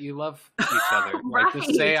other that you love each other. Like, just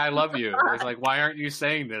Right. say I love you. It's like, why aren't you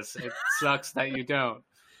saying this? It sucks that you don't.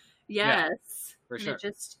 Yes. for And sure.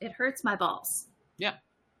 It hurts my balls.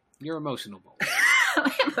 You're emotional.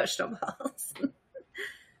 My emotional balls.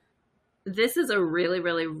 This is a really,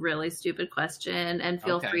 really, really stupid question, and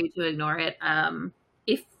feel Okay. free to ignore it.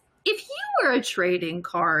 If you were a trading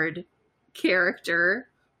card character,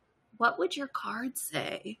 what would your card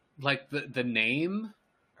say? Like the name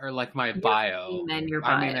or like my Your bio? name and your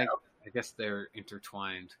bio. I mean, I guess they're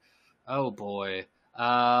intertwined. Oh boy.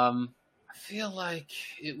 I feel like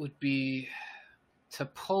it would be to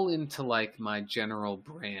pull into like my general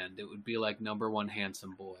brand. It would be like #1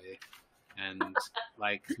 handsome boy. And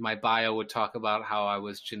like my bio would talk about how I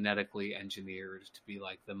was genetically engineered to be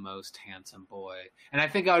like the most handsome boy. And I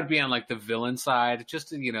think I would be on like the villain side just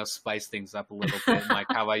to, you know, spice things up a little bit. Like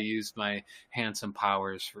how I used my handsome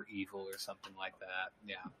powers for evil or something like that.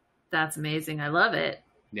 Yeah. That's amazing. I love it.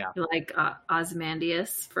 Yeah. You're like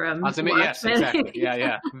Ozymandias from Yes, Watchmen. exactly.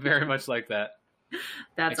 Yeah. Very much like that.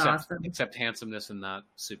 That's except, awesome. Except handsomeness and not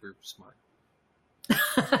super smart.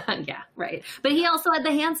 Yeah, right. But he also had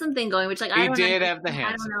the handsome thing going, which like He I don't did know. have the I don't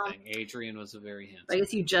handsome know. thing. Adrian was a very handsome. I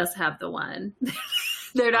guess you just have the one.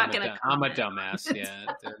 They're not going to. I'm a dumbass. Yeah,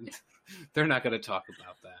 they're not going to talk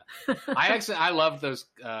about that. I love those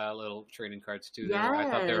little trading cards too. I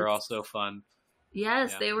thought they were all so fun.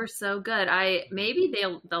 Yes, Yeah. they were so good. Maybe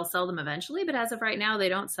they'll sell them eventually, but as of right now, they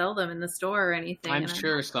don't sell them in the store or anything. I'm and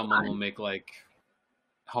sure someone will make like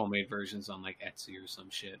homemade versions on like Etsy or some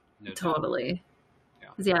shit. No doubt. Totally.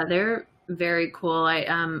 Yeah, they're very cool.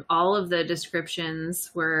 All of the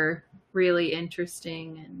descriptions were really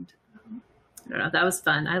interesting, and I don't know, that was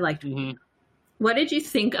fun. I liked it. Mhm. What did you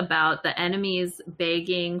think about the enemies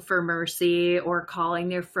begging for mercy or calling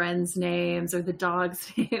their friends' names or the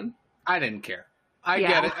dog's name? I didn't care. I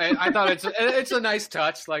Yeah. get it. I thought it's a nice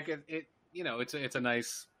touch. Like it you know, it's a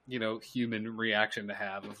nice, you know, human reaction to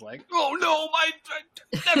have of like, oh no,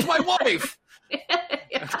 that's my wife.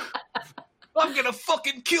 Yeah. I'm gonna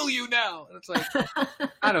fucking kill you now. And it's like,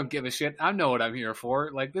 I don't give a shit. I know what I'm here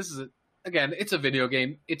for. Like, this is again, it's a video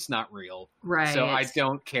game. It's not real. Right. So I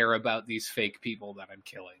don't care about these fake people that I'm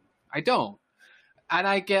killing. I don't. And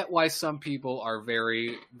I get why some people are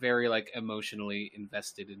very, very like emotionally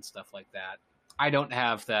invested in stuff like that. I don't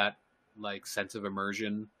have that like sense of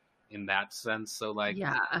immersion in that sense. So like,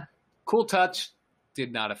 Yeah. cool touch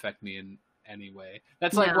did not affect me in any way.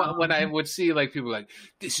 That's like No. when I would see like people like,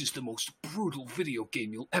 this is the most brutal video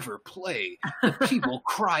game you'll ever play. The people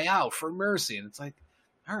cry out for mercy. And it's like,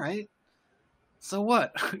 all right, so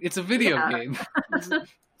what? It's a video Yeah. game.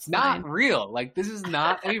 It's not real. Like, this is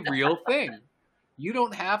not a real thing. You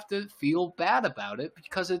don't have to feel bad about it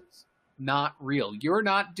because it's not real. You're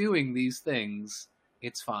not doing these things.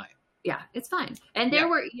 It's fine. Yeah, it's fine. And there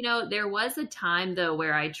was a time though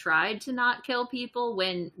where I tried to not kill people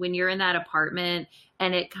when you're in that apartment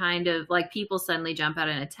and it kind of like people suddenly jump out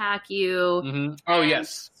and attack you. Mm-hmm. Oh, And-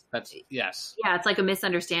 yes. Yes. Yeah, it's like a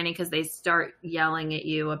misunderstanding because they start yelling at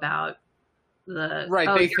you about the Right,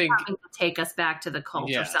 oh, they you're think- coming to take us back to the cult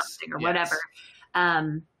or Yes, something or yes.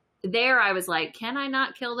 whatever. There I was like, can I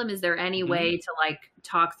not kill them? Is there any Mm-hmm. way to like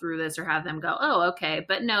talk through this or have them go, oh, okay,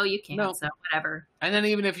 but no, you can't. No. So whatever. And then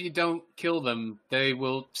even if you don't kill them, they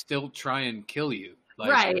will still try and kill you.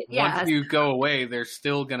 Like, Right, yeah. Once you go away, they're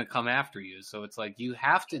still going to come after you. So it's like, you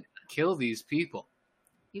have to kill these people.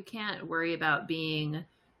 You can't worry about being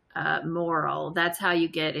moral. That's how you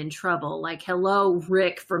get in trouble. Like, hello,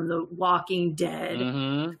 Rick from The Walking Dead.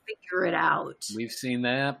 Mm-hmm. Figure it out. We've seen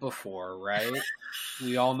that before, right?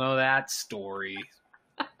 We all know that story.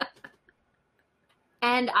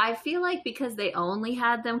 And I feel like because they only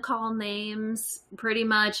had them call names, pretty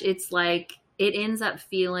much, it's like it ends up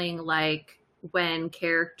feeling like when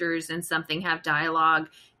characters in something have dialogue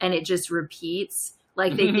and it just repeats.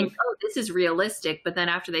 Like they think, oh, this is realistic. But then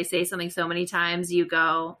after they say something so many times, you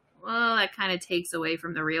go, well, that kind of takes away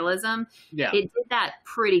from the realism. Yeah. It did that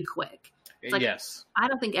pretty quick. like- Yes. I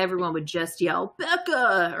don't think everyone would just yell,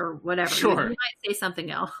 Becca, or whatever. Sure. You might say something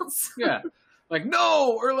else. Yeah. Like,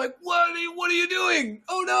 no! Or like, what are you doing?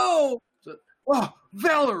 Oh, no! So, oh,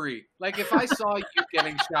 Valerie! Like, if I saw you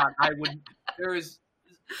getting shot, there is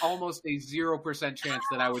almost a 0% chance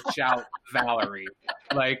that I would shout Valerie.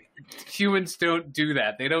 Like, humans don't do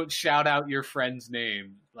that. They don't shout out your friend's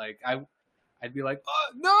name. Like, I'd be like,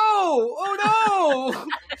 oh no!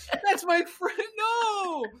 That's my friend!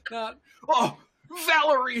 No! Not, oh,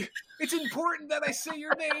 Valerie, it's important that I say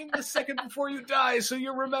your name the second before you die so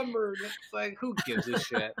you're remembered. It's like, who gives a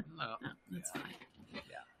shit? No. That's fine.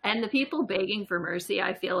 And the people begging for mercy,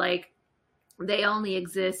 I feel like they only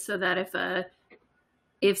exist so that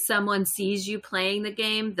if someone sees you playing the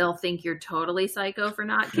game, they'll think you're totally psycho for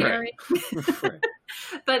not caring. Right.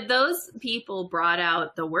 But those people brought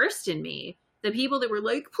out the worst in me. The people that were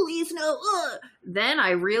like, please no. Then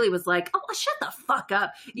I really was like, oh, shut the fuck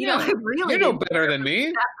up. You know, I really You're no better than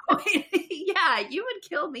me. Yeah, you would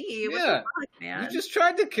kill me. What the fuck, man? You just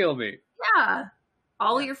tried to kill me. Yeah.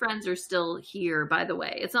 All your friends are still here, by the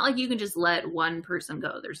way. It's not like you can just let one person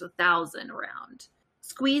go. There's 1,000 around.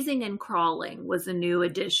 Squeezing and crawling was a new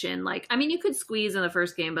addition. Like, I mean, you could squeeze in the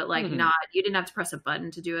first game, but like you didn't have to press a button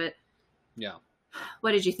to do it. Yeah.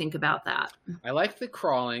 What did you think about that? I liked the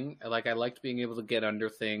crawling. I liked being able to get under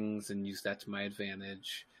things and use that to my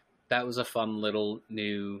advantage. That was a fun little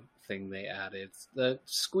new thing they added. The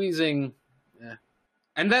squeezing,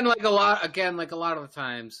 and then like a lot of the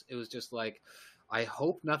times it was just like, I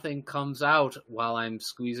hope nothing comes out while I'm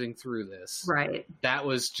squeezing through this. Right. That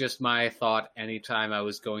was just my thought anytime I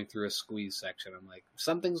was going through a squeeze section. I'm like,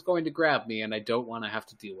 something's going to grab me and I don't want to have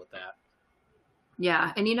to deal with that.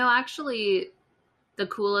 Yeah. And actually the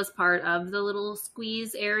coolest part of the little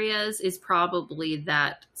squeeze areas is probably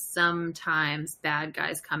that sometimes bad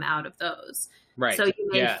guys come out of those. Right. So you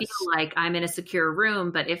may feel like I'm in a secure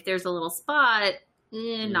room, but if there's a little spot,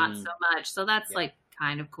 not so much. So that's like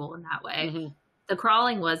kind of cool in that way. Mm-hmm. The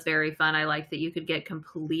crawling was very fun. I liked that you could get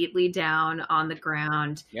completely down on the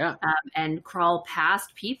ground and crawl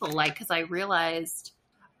past people. Like, because I realized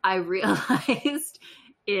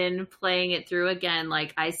in playing it through again,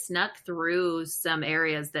 like I snuck through some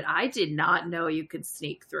areas that I did not know you could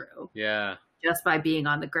sneak through. Yeah. Just by being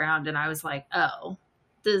on the ground. And I was like, oh,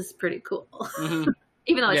 this is pretty cool. Mm-hmm.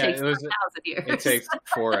 Even though it takes 1,000 years. It takes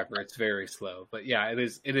forever. It's very slow. But yeah,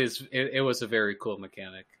 it was a very cool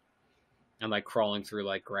mechanic. And like crawling through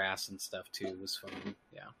like grass and stuff too was fun.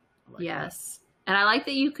 Yeah. Yes. And I like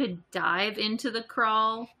that you could dive into the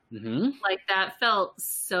crawl. Mm-hmm. Like that felt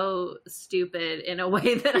so stupid in a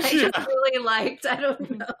way that I just really liked. I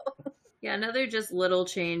don't know. Yeah. Another just little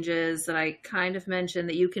changes that I kind of mentioned,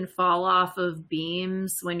 that you can fall off of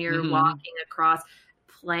beams when you're walking across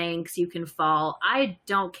planks. You can fall. I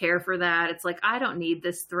don't care for that. It's like, I don't need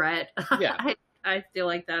this threat. Yeah. I feel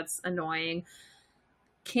like that's annoying.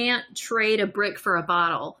 Can't trade a brick for a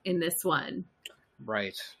bottle in this one.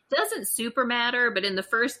 Right. Doesn't super matter, but in the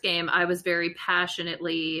first game, I was very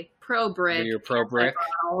passionately pro brick. You're pro brick?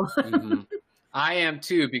 Mm-hmm. I am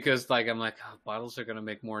too, because like I'm like, bottles are going to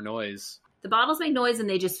make more noise. The bottles make noise and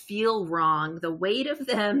they just feel wrong. The weight of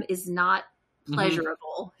them is not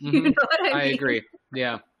pleasurable. Mm-hmm. You know what I mean? I agree.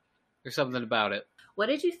 Yeah. There's something about it. What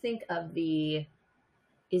did you think of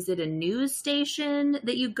is it a news station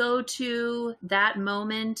that you go to that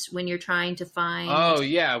moment when you're trying to find? Oh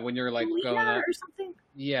yeah, when you're like going up or something.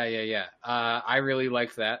 Yeah. I really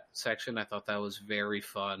liked that section. I thought that was very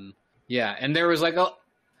fun. Yeah, and there was like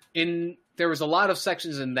there was a lot of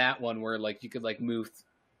sections in that one where like you could like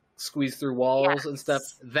squeeze through walls and stuff.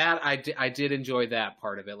 That I did enjoy that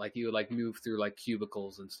part of it. Like you would like move through like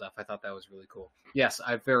cubicles and stuff. I thought that was really cool. Yes,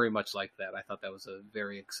 I very much liked that. I thought that was a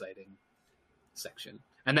very exciting section.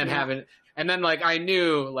 And then I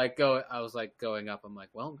knew I was like going up. I'm like,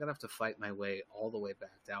 well, I'm gonna have to fight my way all the way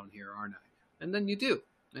back down here, aren't I? And then you do,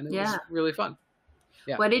 and it was really fun.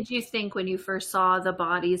 Yeah. What did you think when you first saw the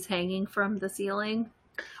bodies hanging from the ceiling?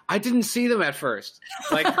 I didn't see them at first.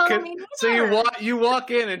 Like, so you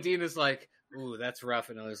walk in, and Dina's like, "Ooh, that's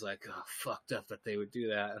rough," and I was like, "Oh, fucked up that they would do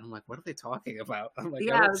that." And I'm like, "What are they talking about?" I'm like,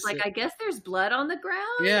 I was like, "I guess there's blood on the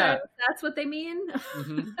ground." Yeah, that's what they mean.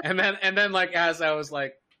 Mm-hmm. And then like as I was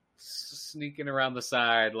like sneaking around the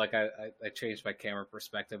side, like I changed my camera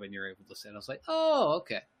perspective, and you're able to see. And I was like, "Oh,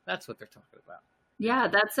 okay, that's what they're talking about." Yeah,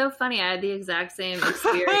 that's so funny. I had the exact same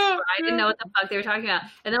experience. I didn't know what the fuck they were talking about.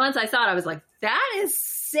 And then once I saw it, I was like, that is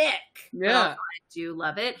sick. Yeah. I do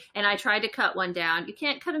love it. And I tried to cut one down. You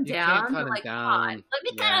can't cut them down. Can't cut them down. Let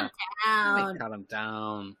me cut them down. Let me cut them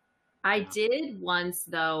down. I did once,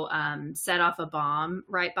 though, set off a bomb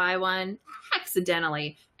right by one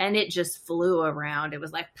accidentally, and it just flew around. It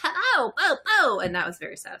was like, pow, pow, pow. And that was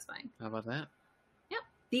very satisfying. How about that? Yep.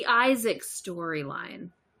 The Isaac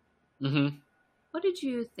storyline. Mm-hmm. What did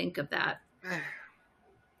you think of that?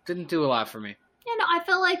 Didn't do a lot for me. You know, I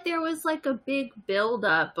felt like there was like a big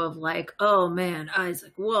buildup of like, oh man,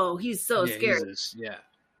 Isaac, whoa, he's so scary.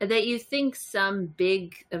 That you think some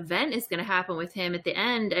big event is going to happen with him at the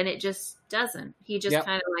end, and it just doesn't. He just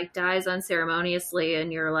kind of like dies unceremoniously,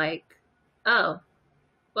 and you're like, oh,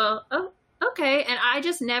 well, Okay, and I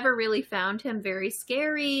just never really found him very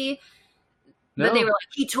scary. No. But they were like,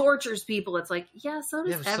 he tortures people. It's like, yeah, so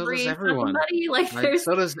does so does everyone. everybody. Like, Like, there's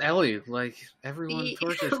so does Ellie. Like, everyone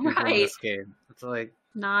tortures people in Right. this game. It's like,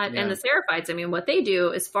 not, Yeah. and the Seraphites, I mean, what they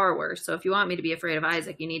do is far worse. So if you want me to be afraid of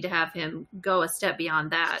Isaac, you need to have him go a step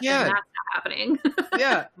beyond that. Yeah. And that's not happening.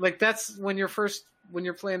 yeah, like that's when you're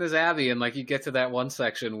playing as Abby, and like you get to that one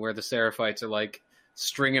section where the Seraphites are like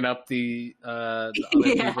stringing up the other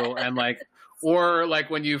Yeah. people, and like, or like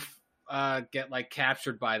when you get like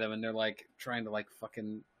captured by them, and they're like trying to like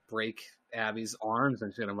fucking break Abby's arms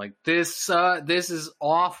and shit. I'm like, this is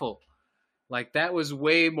awful. Like that was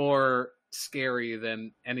way more scary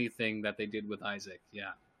than anything that they did with Isaac.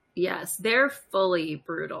 Yeah. Yes, they're fully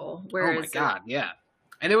brutal. Whereas, Oh my god, yeah.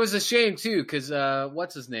 And it was a shame too, because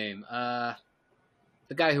what's his name? The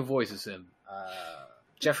guy who voices him,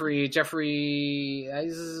 Jeffrey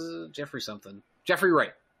something. Jeffrey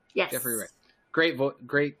Wright. yes. Jeffrey Wright.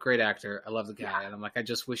 Great actor. I love the guy, and I'm like, I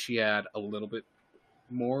just wish he had a little bit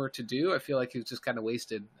more to do. I feel like he was just kind of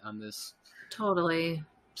wasted on this. Totally.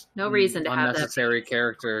 No reason to have that. unnecessary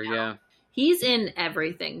character. Yeah, He's in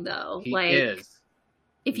everything, though. he like, is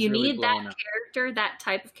if He's you really need blowing that up. character, that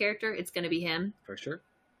type of character, it's going to be him. for sure.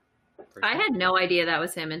 I had no idea that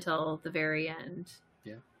was him until the very end.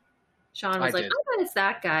 Yeah. Sean was I like, did. oh, but it's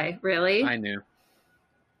that guy. Really? I knew.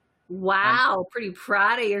 Wow. Pretty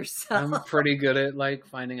proud of yourself. I'm pretty good at like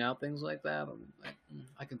finding out things like that.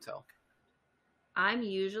 I can tell. I'm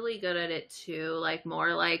usually good at it too. Like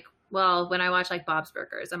more like, well, when I watch like Bob's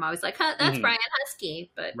Burgers, I'm always like, huh, that's Mhm. Brian Husky.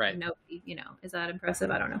 But Right. nobody, is that impressive?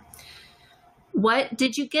 I don't know. What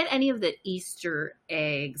did you get any of the Easter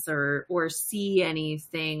eggs or see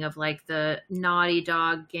anything of like the Naughty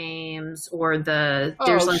Dog games or the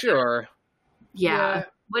there's like sure. yeah.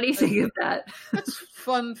 What do you think of that? It's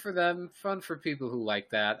fun for them, fun for people who like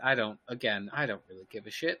that. I don't really give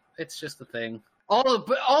a shit. It's just a thing.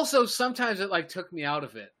 But also sometimes it like took me out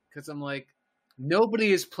of it because I'm like,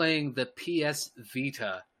 nobody is playing the PS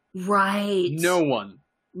Vita. Right. No one.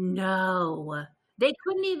 No. They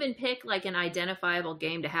couldn't even pick like an identifiable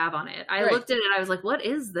game to have on it. I Right. looked at it, I was like, what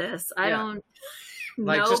is this? I Yeah. don't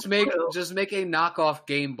Like no just make clue. a knockoff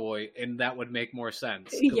Game Boy, and that would make more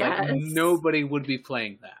sense. 'Cause, Yes. like, nobody would be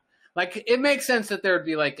playing that. Like it makes sense that there would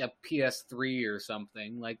be like a PS3 or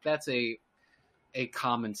something. Like that's a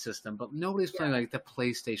common system, but nobody's playing like the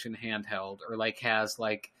PlayStation handheld or like has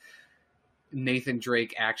like Nathan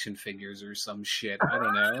Drake action figures or some shit. I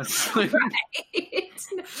don't know. It's like,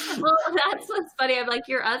 Well, that's what's funny. I'm like,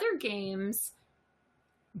 your other games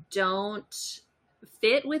don't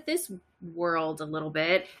fit with this world a little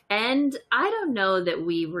bit. And I don't know that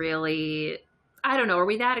we really, I don't know, are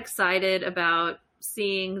we that excited about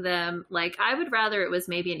seeing them? Like, I would rather it was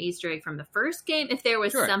maybe an Easter egg from the first game if there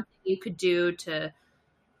was Sure. something you could do to,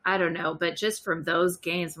 I don't know, but just from those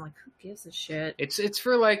games, I'm like, who gives a shit? it's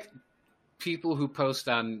for like people who post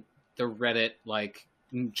on the Reddit like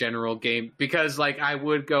general game, because like I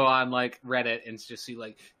would go on like Reddit and just see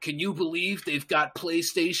like, can you believe they've got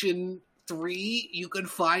PlayStation 3? You can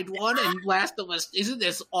find one, and Last of Us, isn't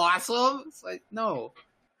this awesome? It's like, no,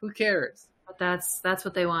 who cares? But that's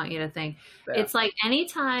what they want you to think. Yeah. It's like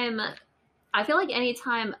anytime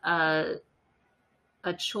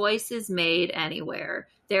a choice is made anywhere,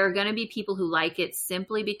 there are going to be people who like it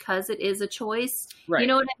simply because it is a choice. Right. You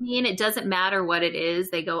know what I mean? It doesn't matter what it is.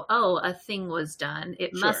 They go, oh, a thing was done.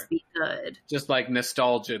 It Sure. must be good. Just like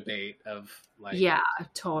nostalgia bait of like, Yeah,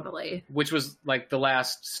 totally. which was like the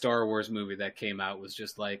last Star Wars movie that came out was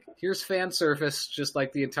just like, here's fan service just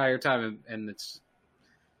like the entire time. And it's,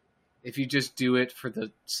 if you just do it for the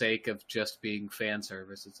sake of just being fan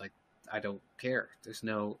service, it's like, I don't care. There's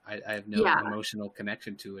no, I have no Yeah. emotional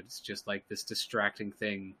connection to it. It's just like this distracting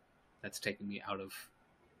thing that's taking me out of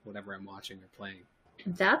whatever I'm watching or playing.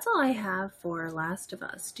 That's all I have for Last of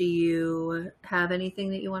Us. Do you have anything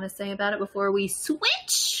that you want to say about it before we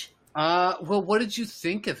switch? Well, what did you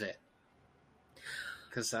think of it?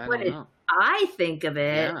 Because I What don't did know. I think of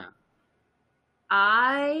it. Yeah.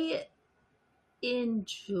 I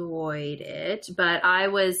enjoyed it, but I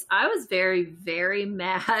was very, very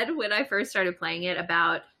mad when I first started playing it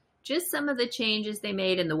about just some of the changes they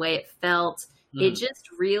made and the way it felt. It just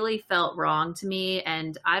really felt wrong to me,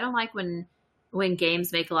 and I don't like when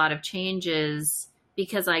games make a lot of changes,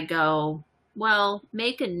 because I go, well,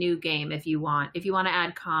 make a new game if you want. If you want to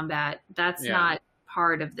add combat, that's Yeah. not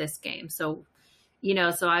part of this game. So,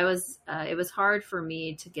 so I was, it was hard for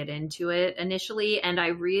me to get into it initially, and I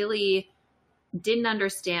really didn't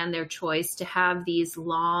understand their choice to have these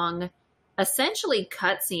long, essentially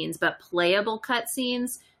cutscenes, but playable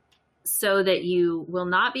cutscenes so that you will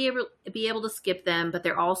not be able to skip them, but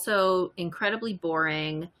they're also incredibly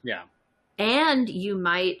boring. Yeah. And you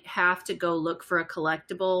might have to go look for a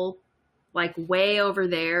collectible, like way over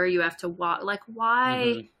there. You have to walk. Like,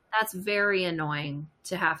 why? Mhm. That's very annoying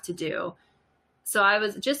to have to do. So I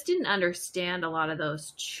didn't understand a lot of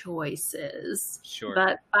those choices. Sure.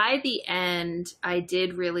 But by the end, I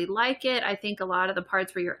did really like it. I think a lot of the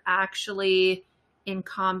parts where you're actually in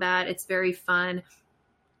combat, it's very fun.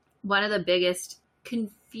 One of the biggest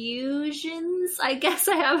confusions, I guess,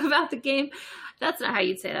 I have about the game, that's not how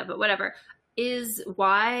you'd say that, but whatever, is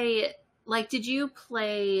why, like, did you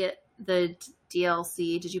play the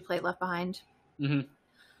DLC? Did you play Left Behind? Mm-hmm.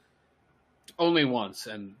 Only once,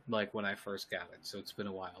 and like when I first got it, so it's been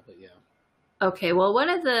a while, but yeah. Okay, well, one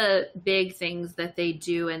of the big things that they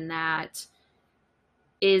do in that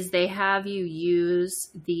is they have you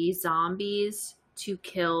use the zombies to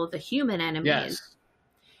kill the human enemies. Yes.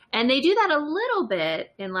 And they do that a little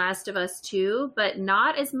bit in Last of Us 2, but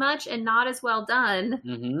not as much and not as well done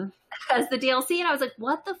Mm-hmm. as the DLC. And I was like,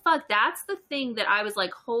 what the fuck? That's the thing that I was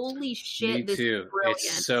like, holy shit, Me this too. is brilliant.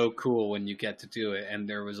 It's so cool when you get to do it, and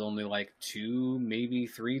there was only like 2, maybe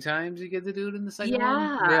 3 times you get to do it in the second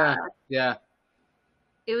one. Yeah.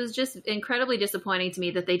 It was just incredibly disappointing to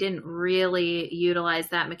me that they didn't really utilize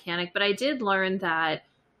that mechanic. But I did learn that,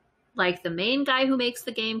 like, the main guy who makes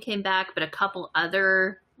the game came back, but a couple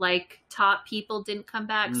other, like, top people didn't come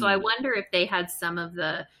back. So I wonder if they had some of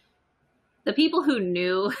the people who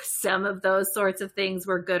knew some of those sorts of things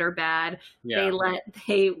were good or bad. Yeah.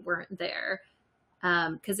 They weren't there.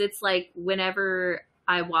 'Cause it's like whenever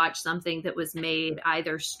I watch something that was made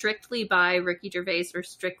either strictly by Ricky Gervais or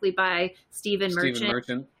strictly by Stephen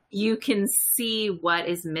Merchant, you can see what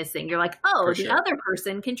is missing. You're like, oh, For the sure. other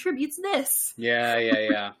person contributes this.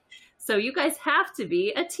 Yeah. So you guys have to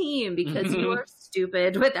be a team because you are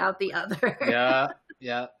stupid without the other.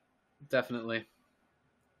 Yeah, definitely.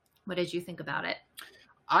 What did you think about it?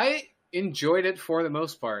 I enjoyed it for the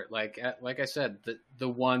most part. Like I said, the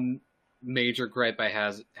one major gripe I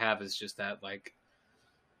have is just that, like,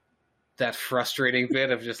 that frustrating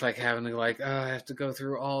bit of just like having to, like, oh, I have to go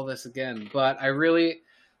through all this again. But I really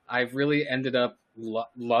ended up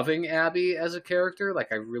loving Abby as a character.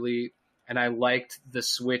 Like, and I liked the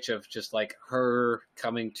switch of just like her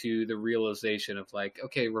coming to the realization of like,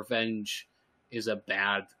 okay, revenge is a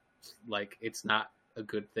bad, like, it's not a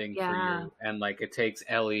good thing for you. And like, it takes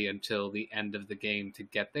Ellie until the end of the game to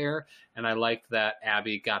get there. And I liked that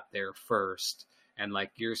Abby got there first. And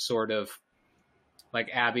like, you're sort of like,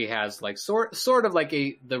 Abby has like sort of like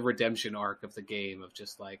the redemption arc of the game of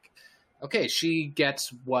just like, okay, she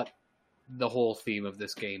gets what the whole theme of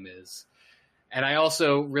this game is. And I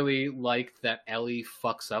also really liked that Ellie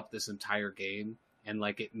fucks up this entire game. And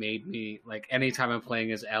like, it made me, like, anytime I'm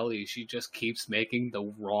playing as Ellie, she just keeps making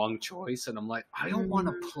the wrong choice. And I'm like, I don't want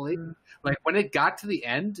to play. Like, when it got to the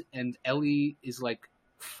end and Ellie is like,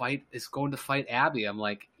 going to fight Abby, I'm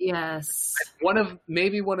like, yes. one of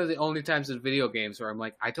the only times in video games where I'm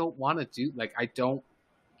like, I don't want to do, like, I don't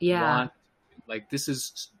want, like, this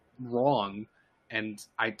is wrong. And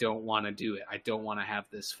I don't want to do it. I don't want to have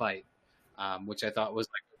this fight. Which I thought was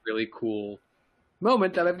like a really cool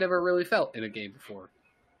moment that I've never really felt in a game before.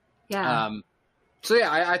 Yeah. So yeah,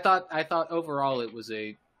 I thought overall it was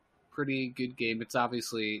a pretty good game. It's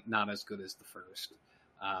obviously not as good as the first,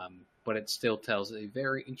 but it still tells a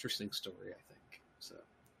very interesting story, I think. So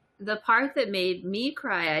the part that made me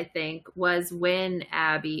cry, I think, was when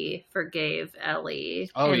Abby forgave Ellie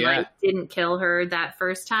and like didn't kill her that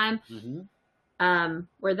first time. Mm-hmm.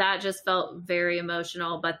 Where that just felt very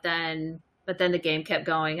emotional, but then the game kept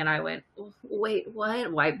going and I went, wait,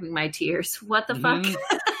 what? Wiping my tears. What the fuck?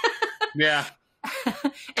 Yeah.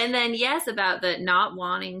 And then, yes, about the not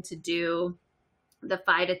wanting to do the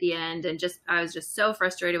fight at the end. And I was just so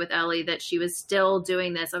frustrated with Ellie that she was still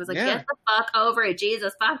doing this. I was like, get the fuck over it.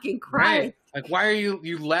 Jesus fucking Christ. Right. Like, why are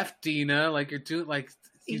you left Dina? Like, you're doing, like,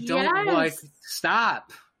 you don't, like,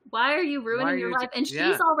 stop. Why are you ruining your life? And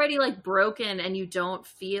she's already like broken and you don't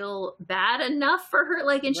feel bad enough for her.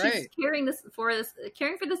 Like, and she's caring for this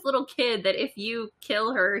little kid that if you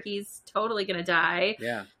kill her, he's totally going to die.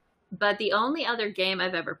 Yeah. But the only other game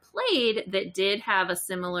I've ever played that did have a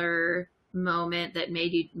similar moment that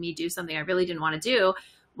made me do something I really didn't want to do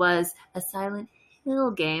was a Silent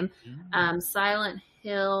Hill game. Silent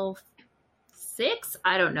Hill 6.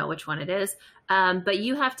 I don't know which one it is. But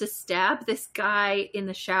you have to stab this guy in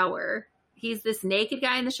the shower. He's this naked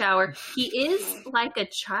guy in the shower. He is like a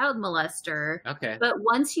child molester. Okay. But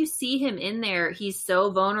once you see him in there, he's so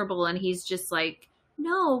vulnerable and he's just like,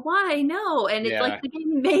 no, why? No. And it's like the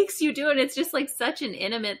game makes you do it. It's just like such an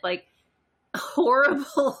intimate, like,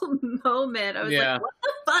 horrible moment. I was Yeah. like, what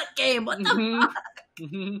the fuck, game? What the Mhm. fuck?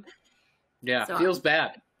 Mhm. Yeah, So- feels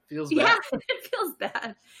bad. Feels bad. Yeah, it feels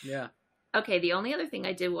bad. Yeah. Okay, the only other thing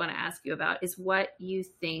I did want to ask you about is what you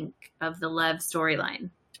think of the Lev storyline.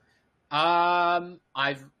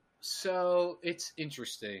 So it's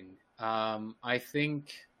interesting. I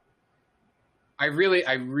think I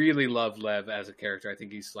really love Lev as a character. I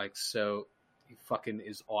think he's like he fucking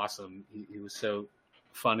is awesome. He was so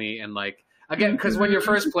funny and like again because when you're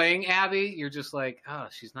first playing Abby, you're just like, oh,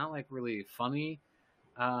 she's not like really funny,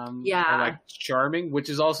 Yeah. or like charming, which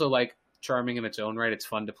is also like charming in its own right. It's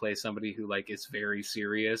fun to play somebody who like is very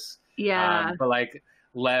serious. Yeah. But like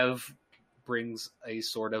Lev brings a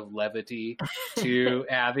sort of levity to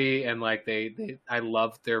Abby, and like I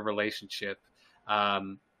love their relationship.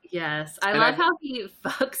 Yes. I and love how he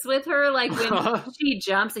fucks with her. Like when she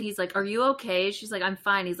jumps and he's like, are you okay? She's like, I'm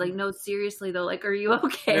fine. He's like, no, seriously though. Like, are you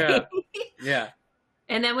okay? Yeah.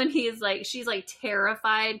 And then when he's like, she's like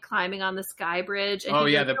terrified climbing on the sky bridge. And Oh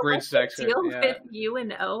he's yeah, like, the "So bridge what's the section. deal Yeah. with you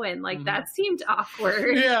and Owen? Like Mhm. that seemed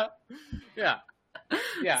awkward. Yeah. Swear.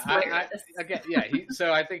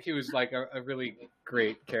 So I think he was like a really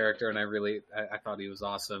great character, and I thought he was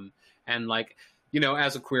awesome. And like, you know,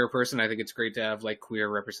 as a queer person, I think it's great to have like queer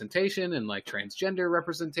representation and like transgender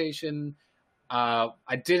representation. I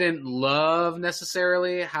didn't love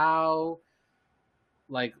necessarily how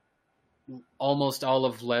like almost all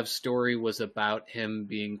of Lev's story was about him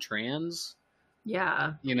being trans.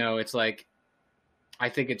 Yeah. You know, it's like, I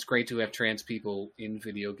think it's great to have trans people in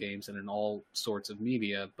video games and in all sorts of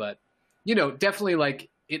media, but you know, definitely like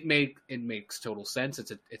it makes total sense.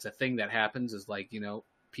 It's a thing that happens, is like, you know,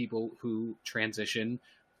 people who transition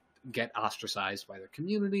get ostracized by their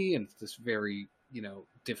community, and it's this very, you know,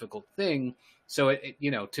 difficult thing. So it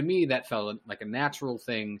you know, to me that felt like a natural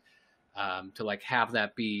thing to like have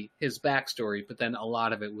that be his backstory, but then a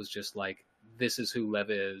lot of it was just like, this is who Lev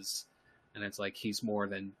is, and it's like he's more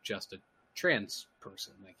than just a trans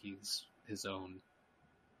person, like he's his own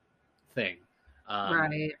thing.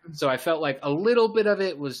 Right. So I felt like a little bit of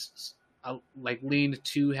it was like leaned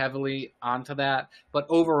too heavily onto that, but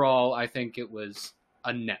overall I think it was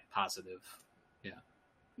a net positive.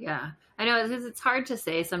 Yeah. I know it's hard to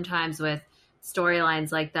say sometimes with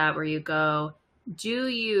storylines like that where you go, do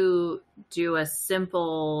you do a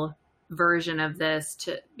simple version of this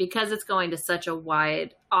because it's going to such a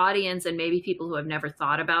wide audience and maybe people who have never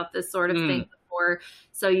thought about this sort of thing before.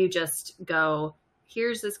 So you just go,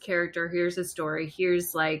 here's this character, here's a story,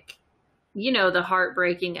 here's like, you know, the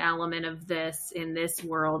heartbreaking element of this in this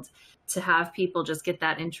world, to have people just get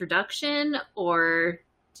that introduction? Or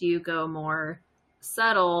do you go more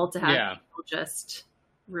subtle to have people just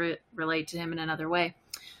relate to him in another way?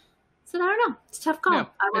 So I don't know. It's a tough call. Yeah,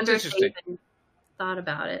 I wonder if it's they even thought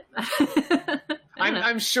about it.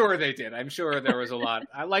 I'm sure they did. I'm sure there was a lot.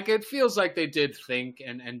 Like, it feels like they did think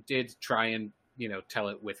and did try and, you know, tell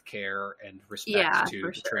it with care and respect to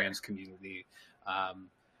the trans community.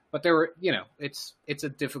 But there were, you know, it's a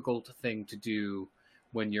difficult thing to do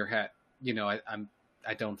when you're you know,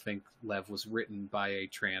 I don't think Lev was written by a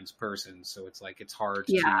trans person, so it's like it's hard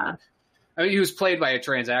to. I mean, he was played by a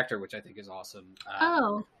trans actor, which I think is awesome.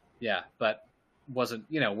 Yeah, but wasn't,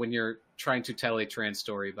 you know, when you're trying to tell a trans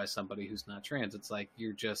story by somebody who's not trans, it's like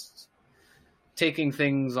you're just taking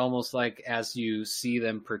things almost like as you see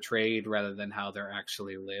them portrayed rather than how they're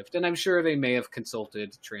actually lived. And I'm sure they may have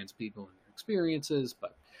consulted trans people in their experiences,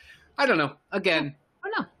 but I don't know. Again,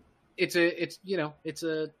 it's you know, it's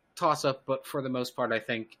a toss up, but for the most part, I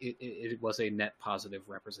think it was a net positive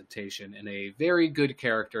representation and a very good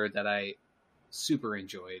character that I super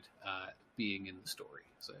enjoyed being in the story.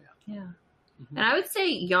 So yeah. And I would say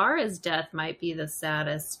Yara's death might be the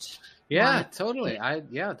saddest. Yeah, totally.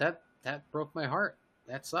 That broke my heart.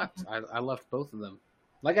 That sucked. I loved both of them.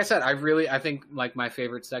 Like I said, I think like my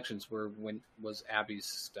favorite sections was Abby's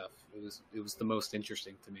stuff. It was the most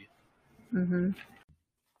interesting to me. Mm-hmm.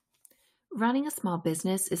 Running a small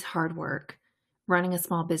business is hard work. Running a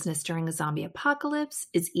small business during a zombie apocalypse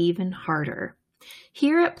is even harder.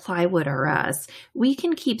 Here at Plywood R Us, we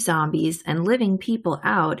can keep zombies and living people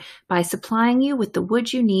out by supplying you with the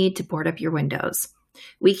wood you need to board up your windows.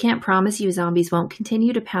 We can't promise you zombies won't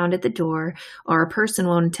continue to pound at the door or a person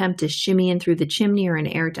won't attempt to shimmy in through the chimney or an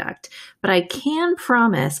air duct, but I can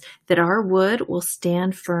promise that our wood will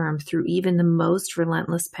stand firm through even the most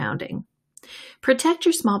relentless pounding. Protect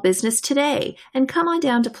your small business today and come on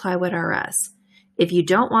down to Plywood R Us. If you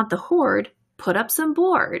don't want the horde, put up some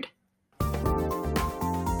board.